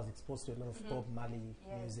 And so I was exposed to a lot of Bob Marley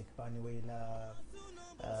music, Barney Wailer,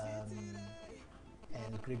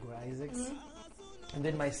 and Gregory Isaacs. And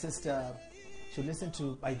then my sister, she would listen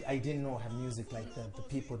to, I didn't know her music, like the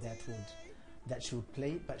people that she would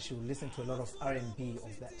play, but she would listen to a lot of R&B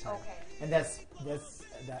of that time. And that's the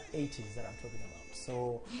 80s that I'm talking about.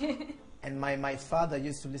 So, and my father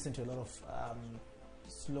used to listen to a lot of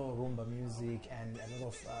slow rumba music and a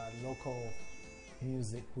lot of local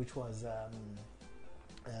music, which was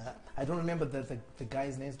I don't remember the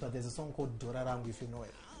guy's names, but there's a song called Dorarangu, if you know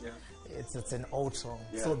it. Yeah. It's an old song.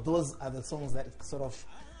 Yeah. So those are the songs that sort of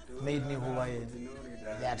made me who I am.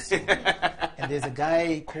 That song. And there's a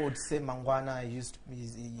guy called Se Mangwana. He's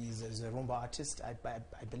a rumba artist. I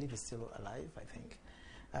believe he's still alive, I think.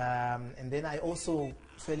 And then I also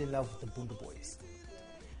fell in love with the Bundu Boys.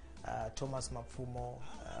 Thomas Mapfumo.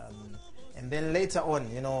 And then later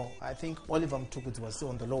on, you know, I think Oliver Mtukudzi was still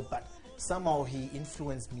on the low, but somehow he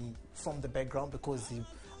influenced me from the background because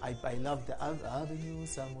I loved the Avenue,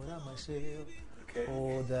 Samura Masheo,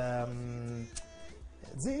 or the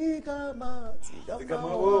Zigama.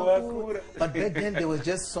 But back then there were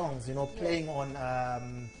just songs, you know, playing on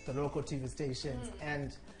the local TV stations.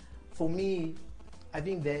 And for me, I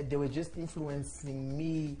think they were just influencing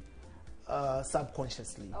me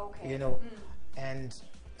subconsciously, you know. And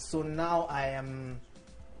so now I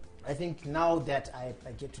think now that I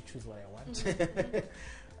get to choose what I want.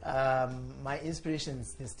 My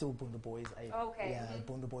inspirations is still Bundu Boys.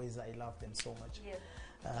 Bundu Boys, I love them so much. Yes.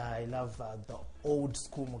 I love the old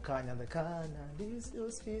school Mukanya, the Kana, this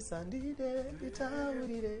is peace and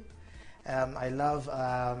I love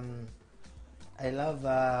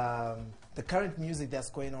the current music that's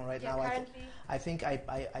going on right now. I think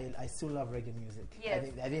I still love reggae music. Yes.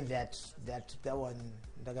 I think that one.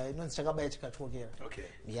 Okay.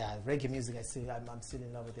 Yeah, reggae music. I'm still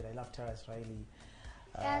in love with it. I love Terrace Riley.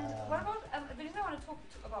 And what about the reason I want to talk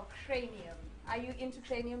about Cranium? Are you into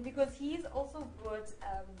Cranium? Because he's also brought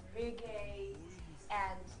reggae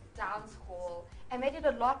and dancehall and made it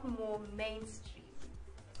a lot more mainstream.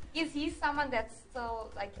 Is he someone that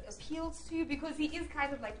still like appeals to you? Because he is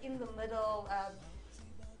kind of like in the middle.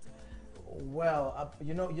 Well,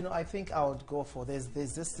 you know, I think I would go for there's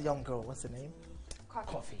this young girl. What's her name?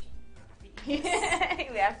 Coffee. We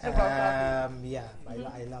have to go Coffee. Yeah,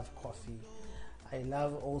 I love Coffee. I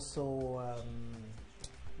love also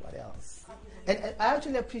what else? And I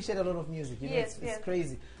actually appreciate a lot of music. You know, it's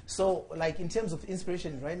crazy. So, like in terms of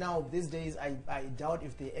inspiration, right now these days, I doubt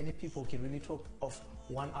if there are any people can really talk of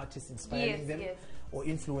one artist inspiring them or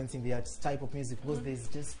influencing their type of music because there's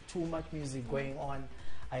just too much music going on.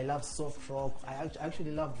 I love soft rock. I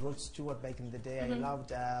actually loved Rod Stewart back in the day. I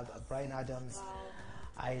loved Bryan Adams. Wow.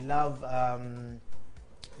 I love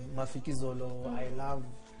Mafiki Zolo. I love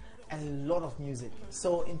a lot of music.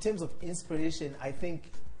 So in terms of inspiration, I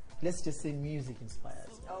think, let's just say music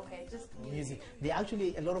inspires. Okay, just music. There are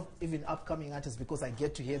actually a lot of even upcoming artists because I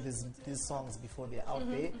get to hear these songs before they're out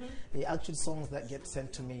there. They are actually songs that get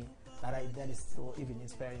sent to me that is so even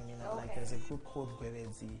inspiring me now. Like there's a group called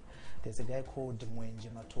Gwebezi. There's a guy called Mwenje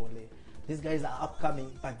Matole. These guys are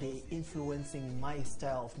upcoming, but they're influencing my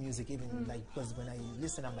style of music. Even like because when I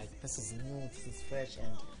listen, I'm like, this is new, this is fresh,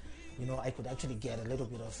 and you know, I could actually get a little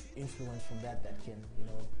bit of influence from that can, you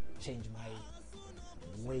know, change my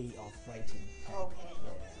way of writing. Okay.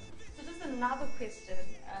 So just another question.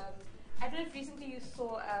 I don't know if recently you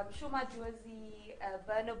saw Shoma Josie,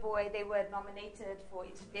 Burna Boy, they were nominated for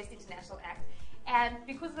Best International Act. And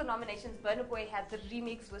because of the nominations, Burna Boy had the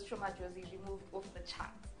remix with Shoma Josie removed off the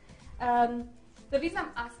charts. The reason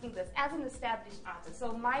I'm asking this, as an established artist,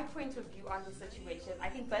 so my point of view on the situation, I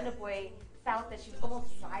think Burna Boy felt that she was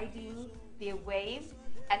almost riding their wave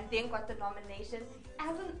and then got the nomination.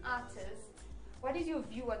 As an artist, what is your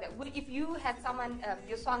view on that? If you had someone,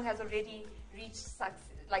 your song has already reached success,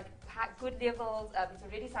 like good levels, it's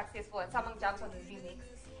already successful, and someone jumps on the remix,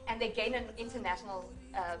 and they gain an international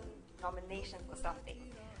nomination for something.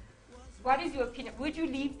 What is your opinion? Would you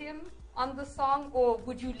leave them on the song, or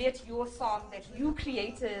would you let your song that you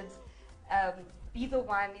created be the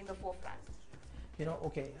one in the forefront? You know,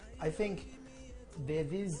 okay, I think there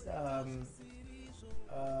is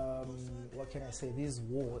what can I say? These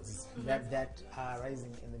wars that are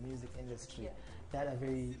rising in the music industry that are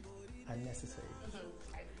very unnecessary.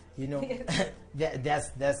 You know,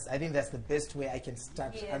 that's I think that's the best way I can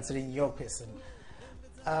start answering your question.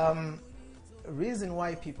 Reason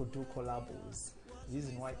why people do collabos,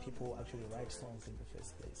 reason why people actually write songs in the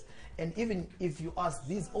first place. And even if you ask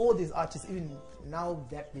all these artists, even now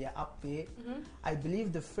that they are up there, I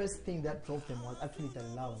believe the first thing that drove them was actually the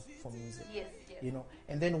love for music. Yes, yes. You know,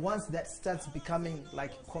 and then once that starts becoming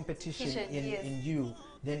like competition in you,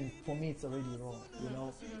 then for me it's already wrong. You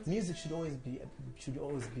know, music should always be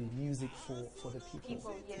music for the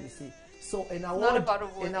people. Yes. You see, so an award,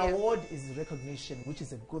 award is recognition, which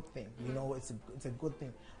is a good thing. You know, it's a good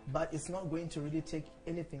thing, but it's not going to really take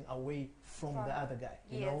anything away from the other guy.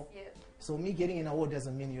 You know. Yes. So me getting an award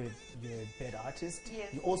doesn't mean you're a bad artist.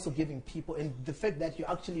 Yes. You're also giving people, and the fact that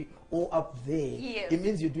you're actually all up there, it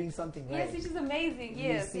means you're doing something right. Yes, which is amazing.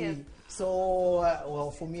 Yes, yes. So,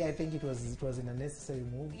 well, for me, I think it was an unnecessary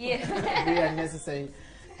move. Yes. Really unnecessary.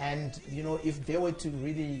 And, you know, if they were to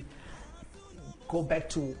really go back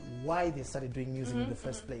to why they started doing music in the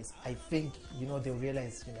first place, I think, you know, they'll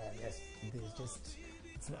realize, you know, yes,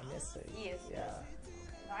 it's not necessary. Yes. Yeah.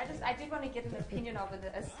 I did want to get an opinion of the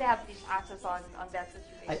established artists on that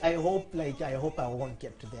situation. I hope I won't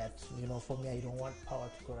get to that. You know, for me, I don't want power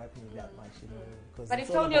to corrupt me that much. You know, but if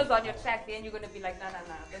Tonio's on your track, then you're going to be like, no,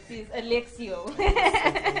 this is Alexio.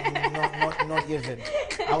 not even.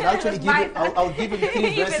 I would actually give him. I'll give him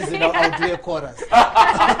 3 verses and I'll do a chorus.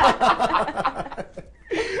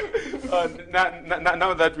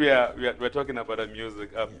 Now that we're talking about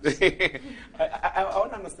music, I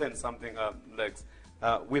want to understand something, Lex.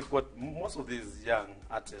 We've got most of these young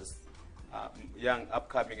artists, young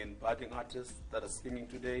upcoming and budding artists that are singing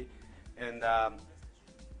today, and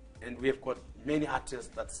we've got many artists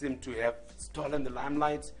that seem to have stolen the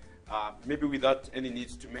limelight, maybe without any need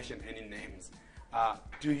to mention any names.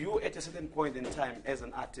 Do you, at a certain point in time, as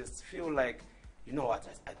an artist, feel like, you know what,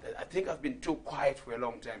 I think I've been too quiet for a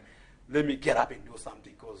long time, let me get up and do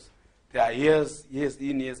something, because there are years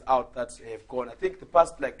in, years out that have gone. I think the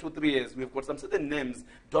past 2-3 years, we've got some certain names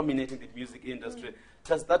dominating the music industry.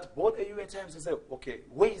 Does that bother you at times to say, okay,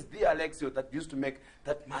 where is the Alexio that used to make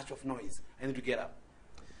that much of noise? I need to get up.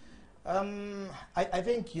 I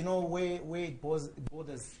think, you know, where it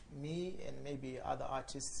bothers me and maybe other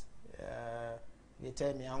artists, yes,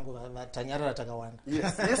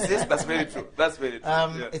 that's very true. That's very true.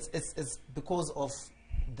 Yeah. It's because of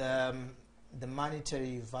the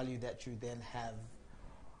monetary value that you then have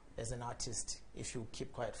as an artist if you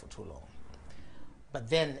keep quiet for too long. But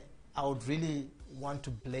then I would really want to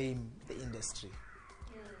blame the industry.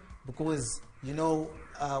 Because, you know,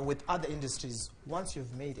 with other industries, once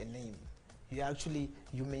you've made a name,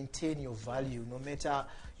 you maintain your value no matter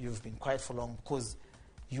you've been quiet for long, because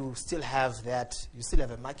you still have a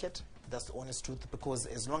market. That's the honest truth, because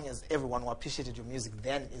as long as everyone who appreciated your music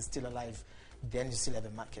then is still alive, then you still have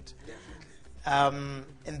a market. And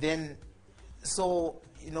then, so,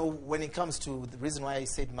 you know, when it comes to the reason why I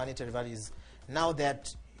said monetary values, now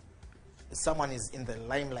that someone is in the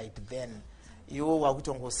limelight, then you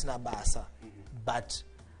but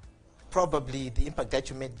probably the impact that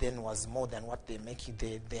you made then was more than what they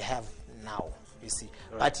have now. You see,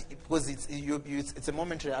 right. But because it's a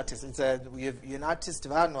momentary artist. You're an artist.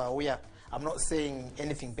 I'm not saying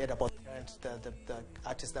anything bad about the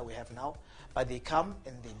artists that we have now, but they come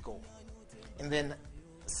and they go. And then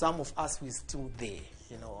some of us, we're still there.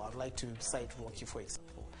 You know, I'd like to cite Rocky, for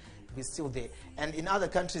example. We're still there. And in other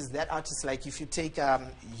countries, that artists, like if you take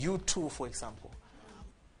U2, for example,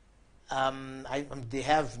 they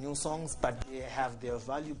have new songs, but they have their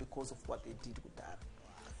value because of what they did with that.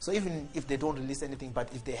 So even if they don't release anything,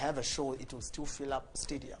 but if they have a show, it will still fill up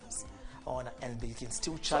stadiums. And they can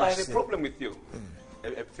still charge. So I have a problem with you.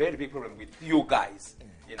 A very big problem with you guys.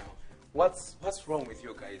 You know, what's wrong with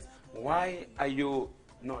you guys? Why are you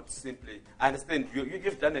not simply? I understand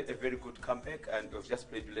you've done a very good comeback, and you've just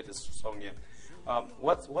played your latest song here.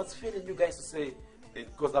 What's failing you guys to say?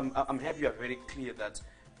 Because I'm happy you are very clear that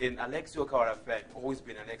in Alexio Kawara fan, always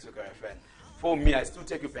been Alexio Kawara fan. For me, I still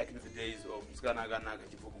take you back into the days of Mskanaga Naga,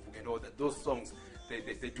 Jifukufuku, and all that. Those songs,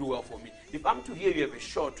 they do well for me. If I'm to hear you have a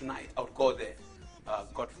show tonight, I would go there.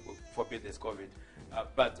 God forbid there's COVID.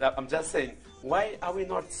 But I'm just saying, why are we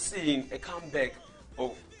not seeing a comeback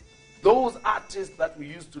of those artists that we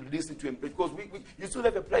used to listen to? Because you still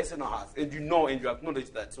have a place in our hearts, and you know and you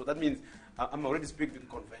acknowledge that. So that means I'm already speaking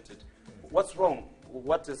converted. What's wrong?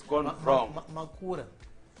 What has gone wrong? Makura,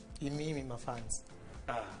 imimi my fans.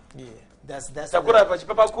 Yeah, that's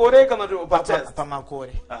Pamakore.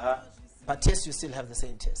 But taste, you still have the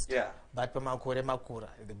same taste. Yeah. But Pamakore Makura.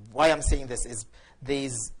 Why I'm saying this is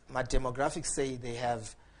my demographics say they're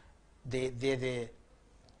the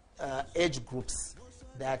age groups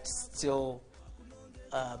that still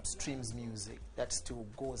streams music. That still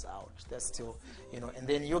goes out. That's still, and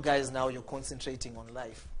then you guys now, you're concentrating on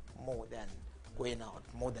life more than going out,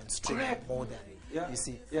 more than streaming, Correct. more than, you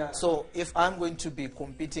see. Yeah. So if I'm going to be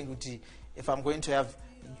competing with if I'm going to have,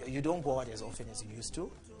 you don't go out as often as you used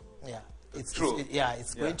to. Yeah. It's true.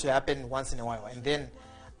 It's going to happen once in a while. And then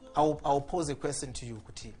I'll pose a question to you,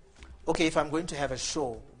 Kuti. Okay, if I'm going to have a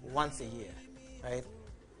show once a year, right?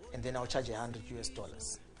 And then I'll charge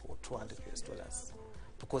 $100 or $200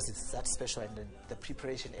 because it's that special, and the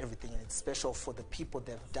preparation, everything, and it's special for the people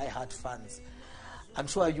that have die-hard fans. I'm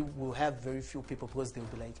sure you will have very few people because they'll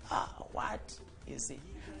be like, what? You see.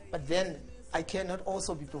 But then I cannot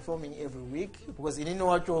also be performing every week because you know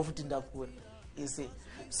what you're often up with. You see.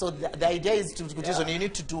 So the idea is you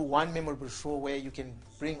need to do one memorable show where you can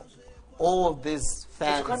bring all of these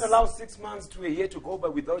fans. You can't allow 6 months to a year to go by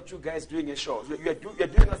without you guys doing a show. You're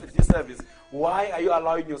doing us a disservice. Why are you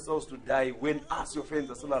allowing yourselves to die when us, your friends,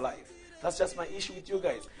 are still alive? That's just my issue with you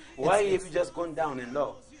guys. Why have you just gone down and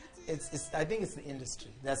low? I think it's the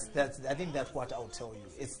industry. I think that's what I'll tell you.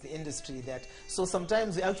 It's the industry that. So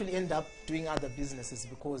sometimes we actually end up doing other businesses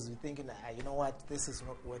because we're thinking, you know what, this is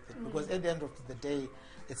not worth it. Because at the end of the day,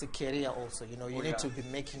 it's a career also. You need to be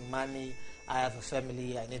making money. I have a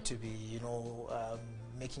family. I need to be,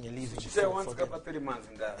 making a living. You say once about 30 months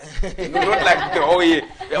in that. Not like the whole year.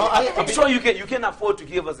 I'm sure you can afford to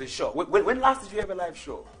give us a show. When last did you have a live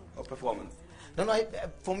show or performance? No,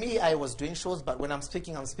 for me, I was doing shows, but when I'm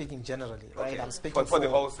speaking generally, right? Okay. I'm speaking for the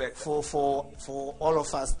whole sector. For all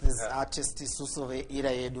of us, these artists, Susove,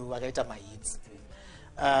 Ira Edu, Wagaita, my hits.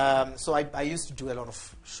 So I used to do a lot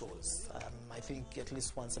of shows. I think at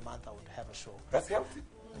least once a month I would have a show. That's healthy.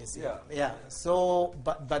 You see? Yeah. So,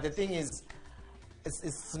 but the thing is,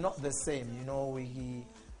 it's not the same. We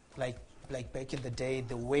like back in the day,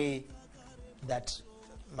 the way that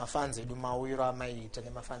but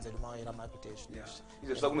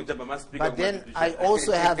then I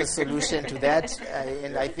also have a solution to that,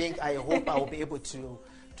 and I hope I will be able to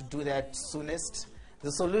do that soonest.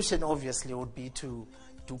 The solution obviously would be to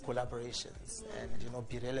do collaborations and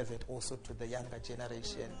be relevant also to the younger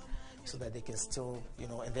generation, so that they can still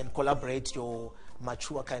and then collaborate your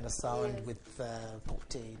mature kind of sound with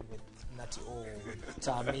Cocktail, with Natty O, with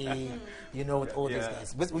Tami, with all these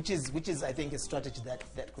guys, which is I think a strategy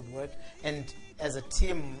that could work. And as a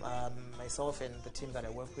team, myself and the team that I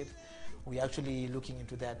work with, we're actually looking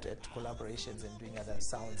into that at collaborations and doing other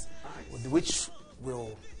sounds, which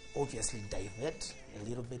will obviously divert a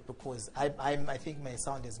little bit because I think my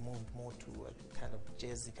sound has moved more to a kind of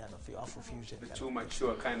jazzy kind of Afrofusion. The too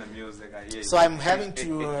mature kind of music, I hear. So I'm having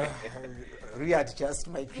to readjust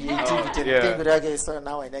my creativity and think that, okay, so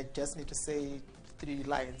now I just need to say 3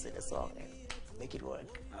 lines in a song and make it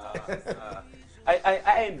work.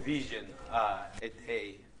 I envision a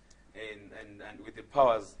day, and with the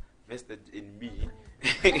powers vested in me,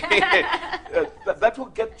 that will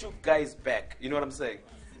get you guys back. You know what I'm saying?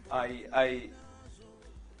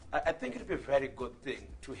 I think it would be a very good thing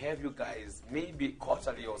to have you guys maybe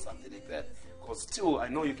quarterly or something like that. Because still, I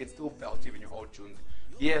know you can still belt even your old tunes.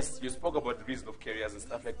 Yes, you spoke about the reason of careers and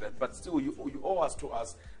stuff like that, but still, you owe us to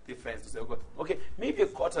us, the fans, to say, okay, maybe a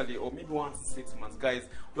quarterly or maybe once in 6 months, guys,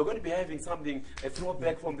 we're going to be having something, a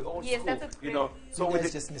throwback from the old school. That's a great. So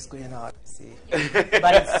it's just miss going out, see.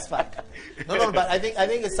 But it's fun. No, but I think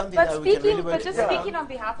it's something that we can really work. But just speaking on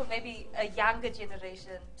behalf of maybe a younger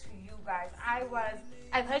generation to you guys,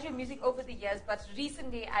 I've heard your music over the years, but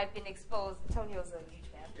recently I've been exposed. Tonio's a huge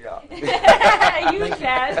fan. Yeah. Huge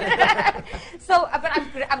fan. So, but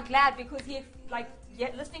I'm glad because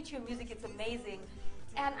listening to your music, it's amazing.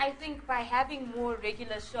 And I think by having more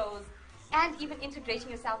regular shows and even integrating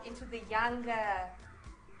yourself into the younger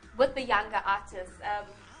artists,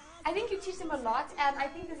 I think you teach them a lot. And I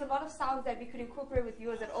think there's a lot of sounds that we could incorporate with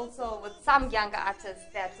yours and also with some younger artists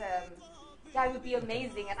that would be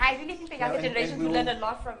amazing. And I really think the younger generations will learn a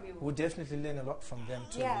lot from you. We'll definitely learn a lot from them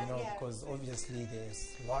too, because obviously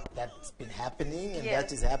there's a lot that's been happening and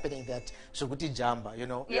that is happening that Shuguti Jamba,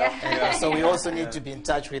 And, so we also need to be in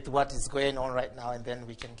touch with what is going on right now, and then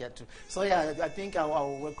we can get to. So I think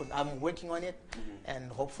I'll work on. I'm working on it,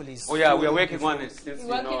 and hopefully. We are working on it. Since,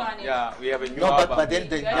 working on it. Yeah, we have a new album. But then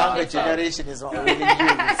the younger generation is not really new.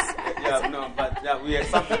 We are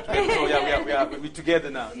something. So we're together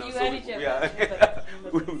now. We're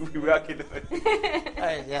working on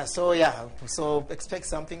it. So expect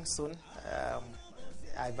something soon.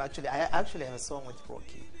 I actually have a song with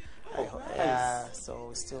Rocky.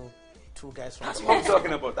 So still 2 guys from. That's what I'm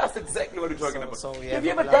talking about. That's exactly what we're talking about. So have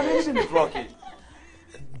you ever done anything with Rocky?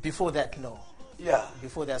 Before that, no. Yeah.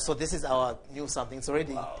 Before that, so this is our new something. It's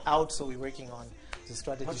already out, so we're working on. the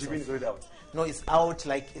strategy. What do you mean rolled out? No, it's out.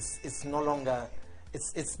 Like it's no longer.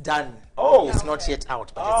 It's done. Oh. It's not yet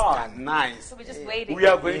out, but it's Oh, done. nice. So we're just waiting. We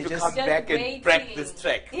are going We're to just- come Just back and waiting. practice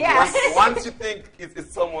track. Yeah. Once you think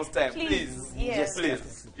it's almost time, Please. please. Yes.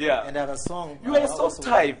 Please. Yeah. And I have a song. You are a also- soft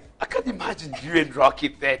type. I can't imagine you and Rocky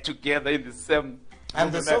there together in the same. I'm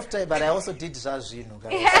the movement. soft type, but I also did jazz, you know,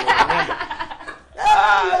 guys. So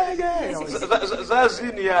remember.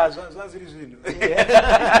 Zazini, yeah. Zazini.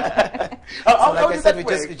 So How like I did said, that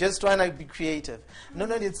we're work? just trying to be creative. No,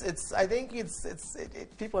 it's. I think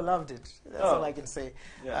people loved it. That's all I can say.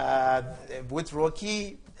 Yeah. With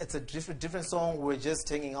Rocky, it's a different song. We're just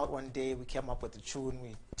hanging out one day. We came up with a tune.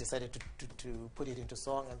 We decided to put it into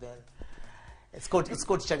song, and then it's called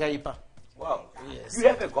Chagaipa. Wow. Yes. You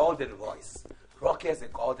have a golden voice. Rocky has a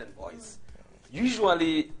golden voice.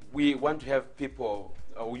 Usually, we want to have people.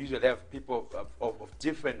 We usually have people of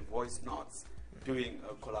different voice notes doing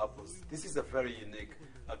collabos. This is a very unique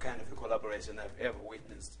kind of a collaboration I've ever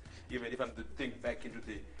witnessed. Even if I'm to think back into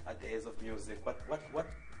the days of music,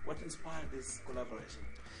 what inspired this collaboration?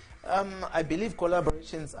 I believe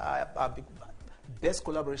collaborations best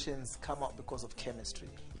collaborations come out because of chemistry,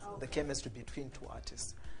 the chemistry between two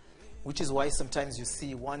artists, which is why sometimes you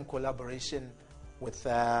see one collaboration with.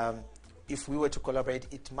 If we were to collaborate,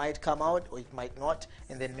 it might come out or it might not,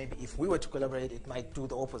 and then maybe if we were to collaborate, it might do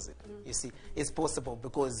the opposite. You see, it's possible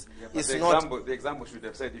because it's The example should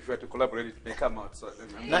have said if you had to collaborate, it may come out. So,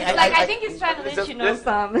 No, I think he's trying to let you know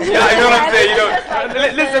some. Yeah, I know what I'm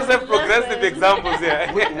saying. Let's just have progressive examples here.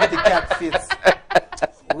 with the cap fits.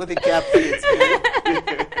 With the cap fits.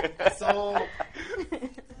 Man. So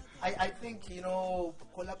I think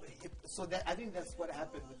so that I think that's what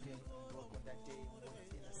happened with me on that day.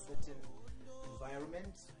 In a certain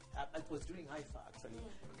environment, it was during Haifa actually,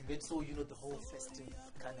 and then so the whole festive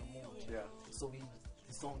kind of mood. Yeah. So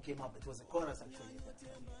the song came up. It was a chorus actually, but we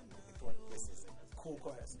thought this is a cool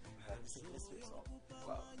chorus. And we said let's do a song.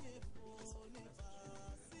 Wow.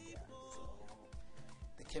 Yeah. So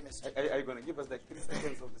the chemistry. Are you going to give us like 3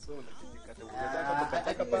 seconds of the song?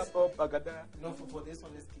 No, for this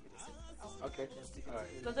one, let's keep it the same. Okay. All right.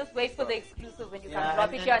 So just wait for the exclusive when you Yeah, come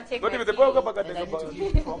drop it here on Not even the And I need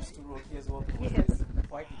to give props to Rocky as well because Yes. he's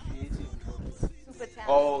quite creative. Super talented.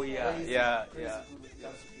 Oh, yeah. He's Yeah. good when it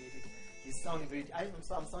comes to creative. He's sounding very.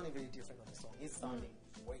 I'm sounding very different on the song. He's sounding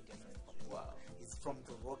way different. Wow. It's from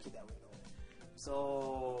the Rocky that we know.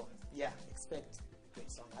 So yeah, expect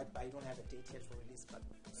great song. I don't have a date yet for release, but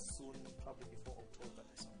soon, probably before October,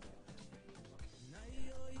 the song.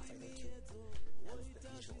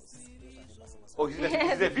 Oh, is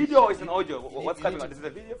it a video or is it an audio? What's coming out? Is it a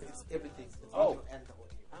video? It's everything, the video Oh. and the audio.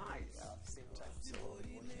 Nice. At the same time, so we're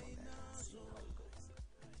working on that and see how it goes.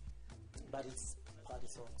 But it's party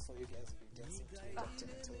song, so you guys will be dancing to it until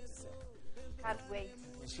December. Can't wait.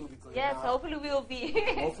 It should be going Yes, out. hopefully we'll be.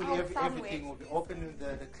 Hopefully out somewhere. everything will be open,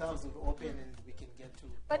 the clubs will be open, and we can get to.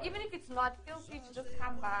 But even if it's not, feel free to just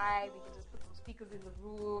come by. We can just put some speakers in the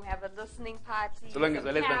room, have a listening party. So long as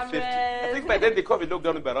some we're less than 50. I cameras. think by then the COVID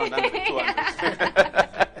lockdown will be around 200.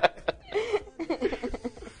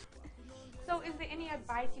 So is there any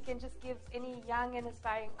advice you can just give any young and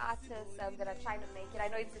aspiring artists that are trying to make it? I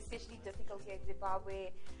know it's especially difficult here in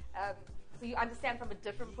Zimbabwe. So you understand from a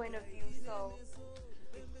different point of view. So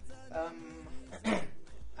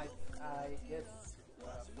I guess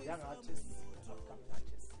for young artists, upcoming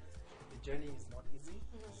artists, the journey is not easy.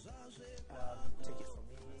 Take it from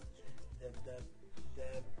me.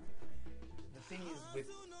 The thing is with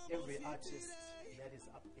every artist that is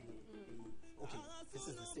up okay, this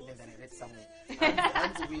is the statement that I read somewhere.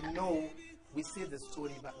 And we know, we see the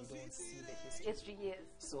story, but we don't see the history. yes.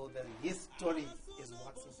 So the history is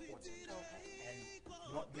what's important. Okay. And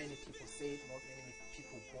not many people say it, not many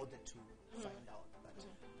people bother to find out. But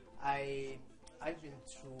I've been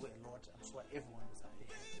through a lot. I'm sure everyone is out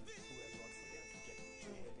there has been through a lot for them to get to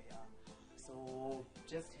where they are. So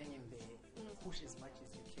just hang in there, push as much as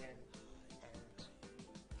you can, and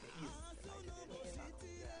there is a light at the end of the tunnel.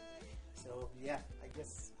 Yeah. So yeah, I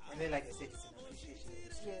guess, and then like I said, it's an appreciation.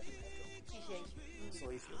 Yes. Appreciate you. So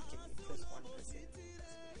if you can impress one person,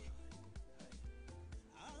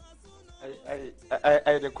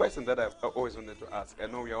 I had a question that I've always wanted to ask. I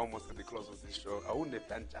know we are almost at the close of this show. I wouldn't have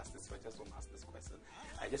done justice if I just don't ask this question.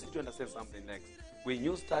 I just need to understand something next. When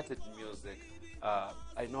you started music,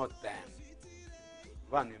 I know then,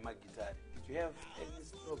 one with my guitar, did you have any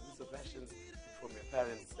strong reservations from your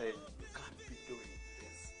parents saying, you can't be doing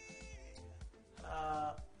this?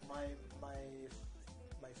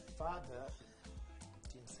 My father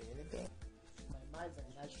didn't say anything. My mother,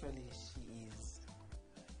 naturally, she is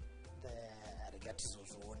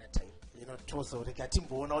you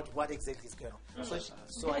know, what exactly is going on.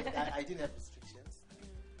 So I didn't have restrictions.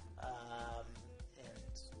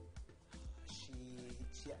 And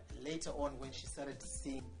she later on, when she started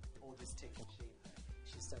seeing all this taking shape,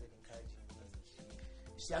 she started encouraging me.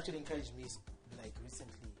 She actually encouraged me, like,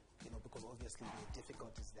 recently, you know, because obviously the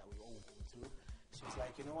difficulties that we all go through. She was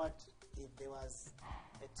like, you know what, if there was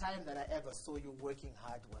a time that I ever saw you working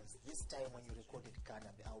hard was this time when you recorded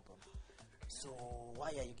Ghana, the album. So why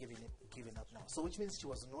are you giving up now? So which means she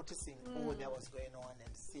was noticing all that was going on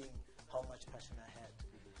and seeing how much passion I had.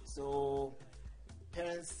 So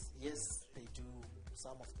parents, yes, they do.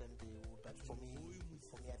 Some of them they would, but for me,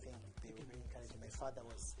 I think they were very encouraging. My father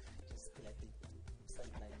was just like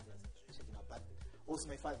sideline and checking out, but also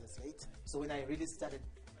my father is late. So when I really started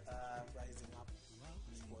rising up,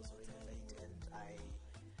 he was already late, and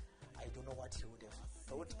I don't know what he would have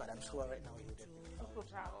thought, but I'm sure right now he would have been Super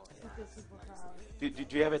proud. Super proud.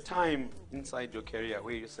 Did you have a time inside your career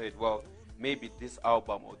where you said, well, maybe this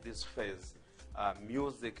album or this phase,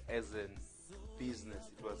 music as a business,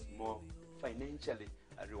 it was more financially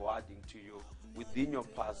rewarding to you within your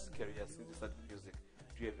past career since you started music?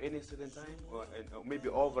 Do you have any certain time, or maybe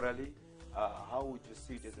overally, how would you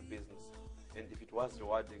see it as a business? And if it was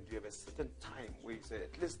rewarding, do you have a certain time where you say,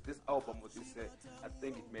 at least this album or this, I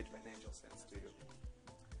think it made financial sense to you?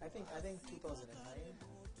 I think 2009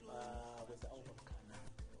 with the album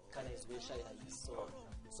Kana is where Shai is.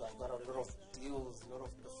 So I got a lot of deals, a lot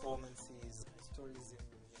of performances, stories.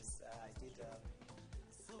 I did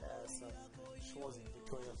some shows in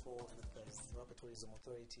Victoria Falls with the Zimbabwe Tourism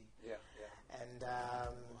Authority. Yeah. And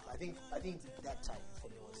I think that time for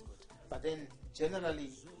me was good. But then generally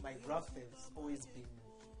my graph has always been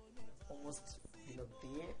almost, you know,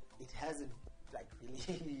 there. It hasn't like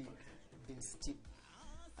really been steep.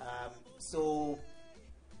 So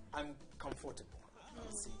I'm comfortable,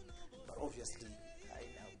 I'll see. But obviously, I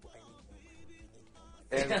need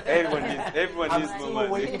more money. Everyone I'm needs still more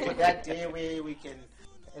money. waiting for that day where we can,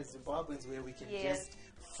 as Zimbabweans, where we can just,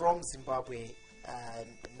 from Zimbabwe,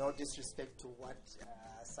 no disrespect to what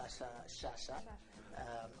Shasha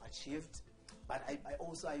achieved, but I'm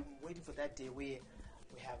waiting for that day where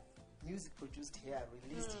we have music produced here,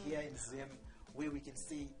 released here in Zim, where we can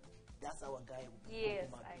say, that's our guy. Yes,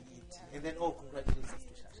 and then, congratulations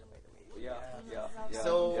to Shasha, by the way. Yeah.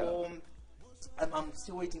 So I'm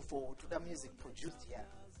still waiting for the music produced here,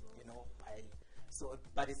 you know.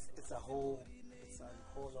 But it's a whole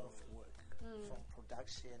lot of work from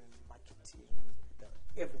production, marketing,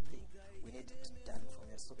 everything we need it done from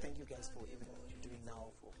here. So thank you guys for even what you're doing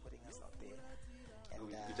now, for putting us out there. And,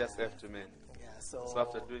 you just have to, man. Yeah. So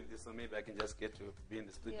after doing this, so maybe I can just get to be in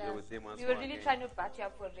the studio with him once We were more really again. trying to batch you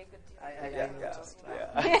up for a record deal. I noticed.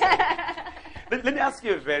 Let me ask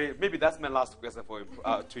you maybe that's my last question for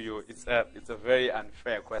to you. It's a very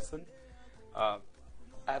unfair question.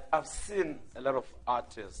 I've seen a lot of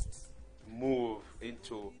artists move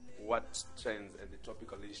into what trends and the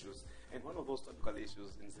topical issues. And one of those topical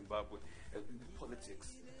issues in Zimbabwe has been the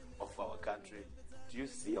politics of our country. Do you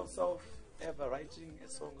see yourself ever writing a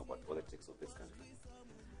song about politics of this country?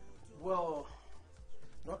 Well,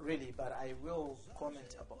 not really, but I will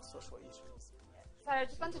comment about social issues. Sorry, I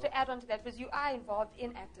just wanted to add on to that because you are involved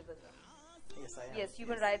in activism. Yes, I am. Yes,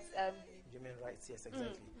 human rights. Human rights, yes,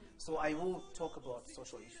 exactly. So I will talk about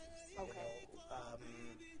social issues. Okay.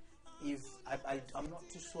 You know, I'm not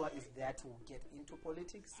too sure if that will get into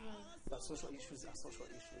politics, but social issues are social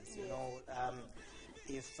issues. You know,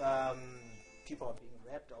 if people are being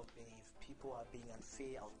raped out there, if people are being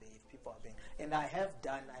unfair out there, if people are being, and I have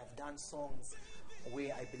done songs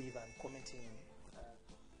where I believe I'm commenting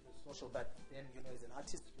social, but then, you know, as an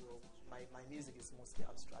artist, my music is mostly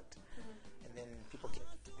abstract, and then people can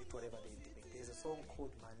depict whatever they depict. There's a song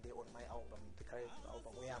called Monday on my album, the current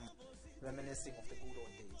album, where I'm reminiscing of the good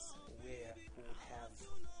old days, where we would have,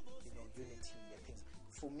 you know, unity and things.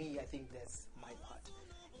 For me, I think that's my part.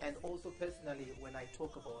 And also personally, when I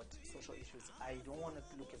talk about social issues, I don't want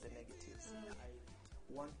to look at the negatives. I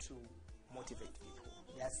want to motivate people.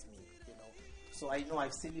 That's me, you know. So I know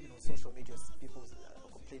I've seen even on social media people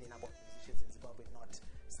complaining about musicians in Zimbabwe not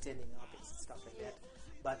standing up and stuff like that.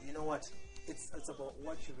 But you know what? It's about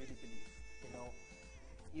what you really believe, you know.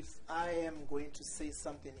 If I am going to say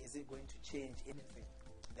something, is it going to change anything?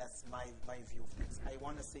 That's my view of things. I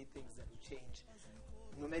want to say things that will change,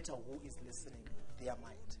 no matter who is listening, their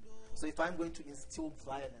mind. So if I'm going to instill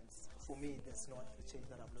violence, for me, that's not the change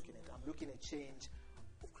that I'm looking at. I'm looking at change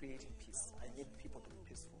of creating peace. I need people to be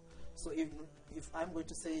peaceful. So if I'm going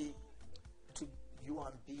to say to you,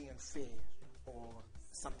 I'm being unfair or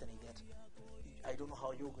something like that, I don't know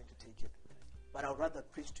how you're going to take it. but I'd rather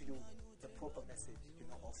preach to you the proper message,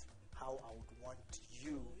 of how I would want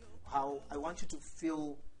you, how I want you to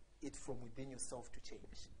feel it from within yourself to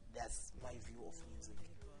change. That's my view of music.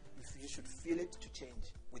 If you should feel it to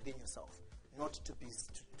change within yourself, not to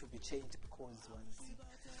be changed because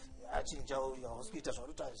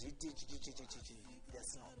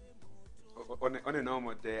that's not. On a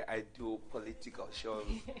normal day, I do political shows.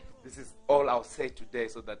 This is all I'll say today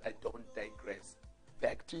so that I don't digress.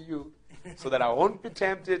 Back to you, so that I won't be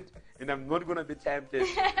tempted, and I'm not going to be tempted.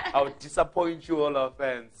 I'll disappoint you, all our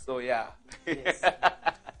fans. So, yeah. Yes.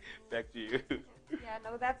 Back to you. Yeah,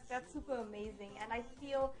 no, that's super amazing. And I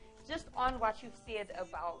feel, just on what you've said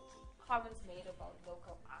about comments made about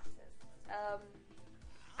local artists,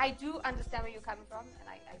 I do understand where you're coming from, and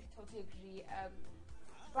I totally agree.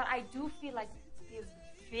 But I do feel like there's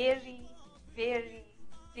very, very,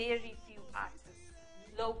 very few artists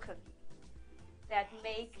locally that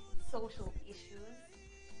make social issues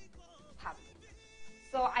public.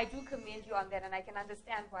 So I do commend you on that, and I can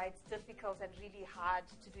understand why it's difficult and really hard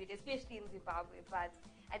to do it, especially in Zimbabwe. But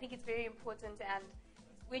I think it's very important, and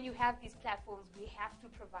when you have these platforms, we have to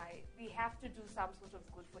do some sort of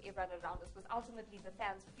good for everyone around us, because ultimately the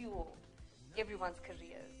fans fuel everyone's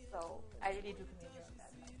careers. So I really do commend you on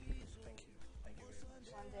that. Thank you very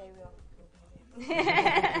much. One day we'll.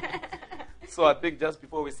 So I think just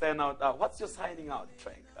before we sign out, what's your signing out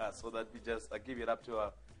track? So that we just give it up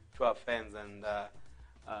to our fans and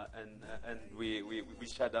we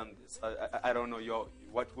shut down this. I don't know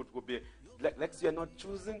what would be. Lex, you're not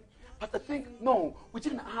choosing, but I think no, we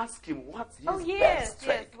didn't ask him what's his best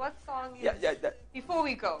track. Yes. What song is? Yeah. Before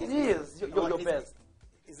we go. It is your best.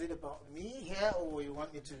 Is it about me here, or you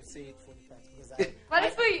want me to say it for the fans? Because Well,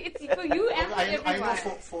 it's for you and for everyone. I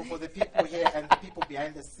know for the people here and the people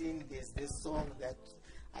behind the scene, there's this song that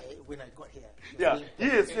when I got here. Yeah,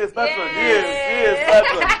 yes, that's one. Yes,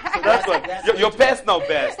 that's one. Your personal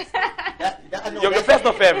best. Your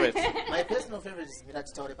personal favorite. My personal favorite is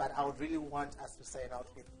Mirati Taure, but I would really want us to sign out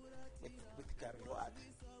with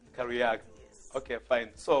Kariak. Okay, fine.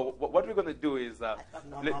 So what we're gonna do is I'm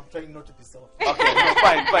trying not to be soft. okay, no,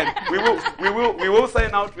 fine. We will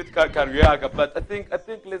sign out with Kariaga, but I think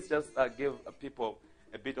let's just give people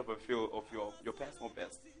a bit of a feel of your personal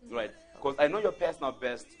best, right? Because I know your personal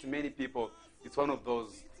best to many people, it's one of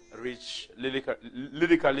those rich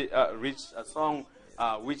lyrically rich song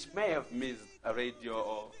which may have missed a radio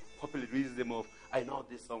or popularism of I know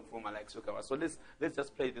this song from Alexio Kawara. So let's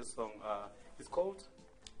just play this song. It's called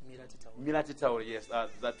Mirati Taure, yes,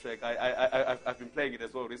 that track. I've been playing it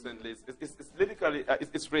as well recently. It's lyrically,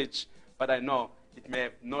 it's rich, but I know it may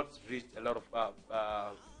have not reached a lot of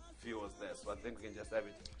viewers there. So I think we can just have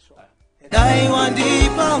it. Sure.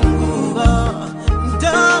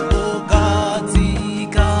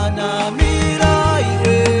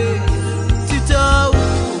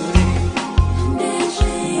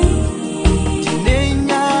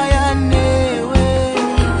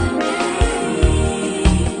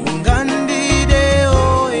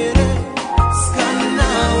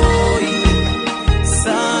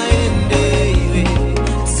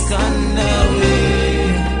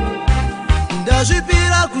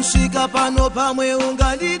 Kusvika pano pamwe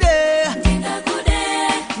ungandide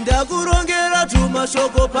ndakurongera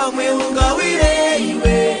tumashoko pamwe ungawire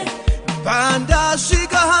iwe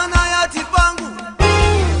pandasvika hana yati pangu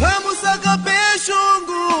pamusaka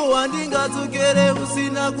peshungu wandingadzokere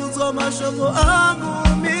usina kunzwa mashoko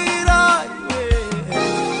angu mira iwe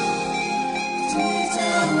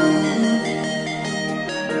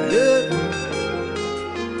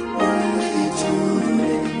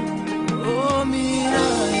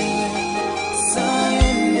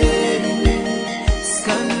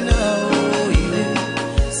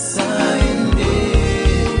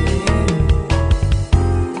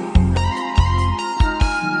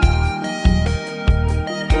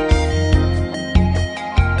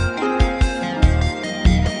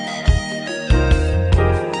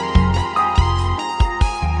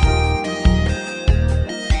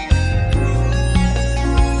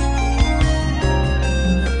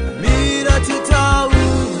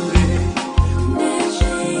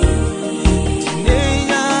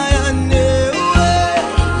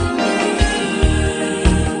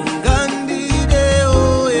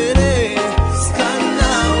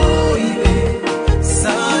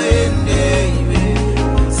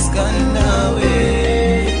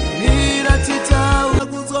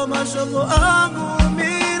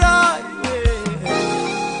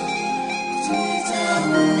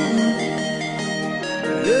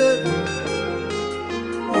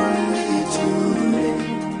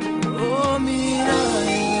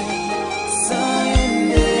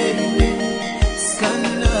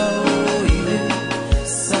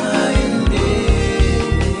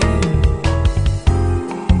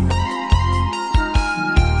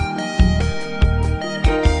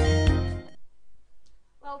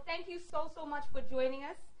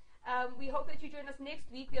We hope that you join us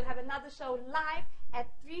next week. We'll have another show live at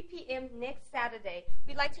 3 p.m. next Saturday.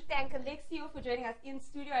 We'd like to thank Alexio for joining us in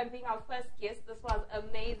studio and being our first guest. This was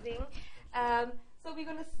amazing. So we're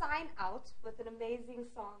going to sign out with an amazing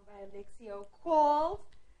song by Alexio called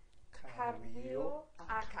Kawara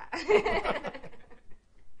Aka.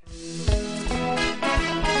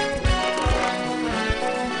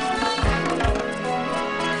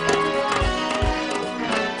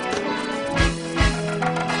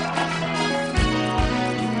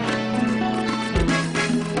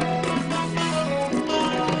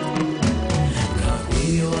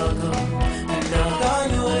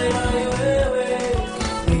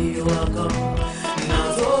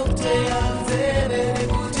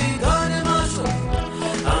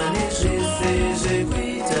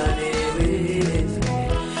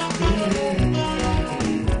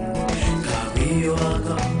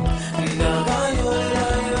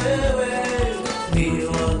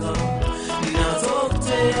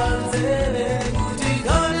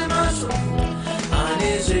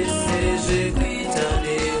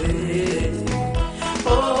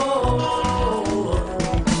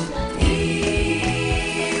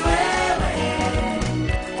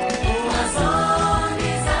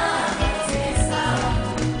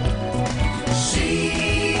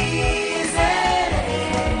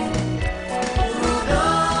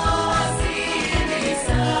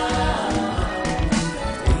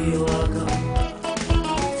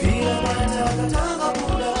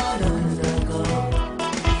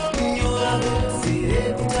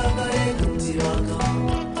 Tanga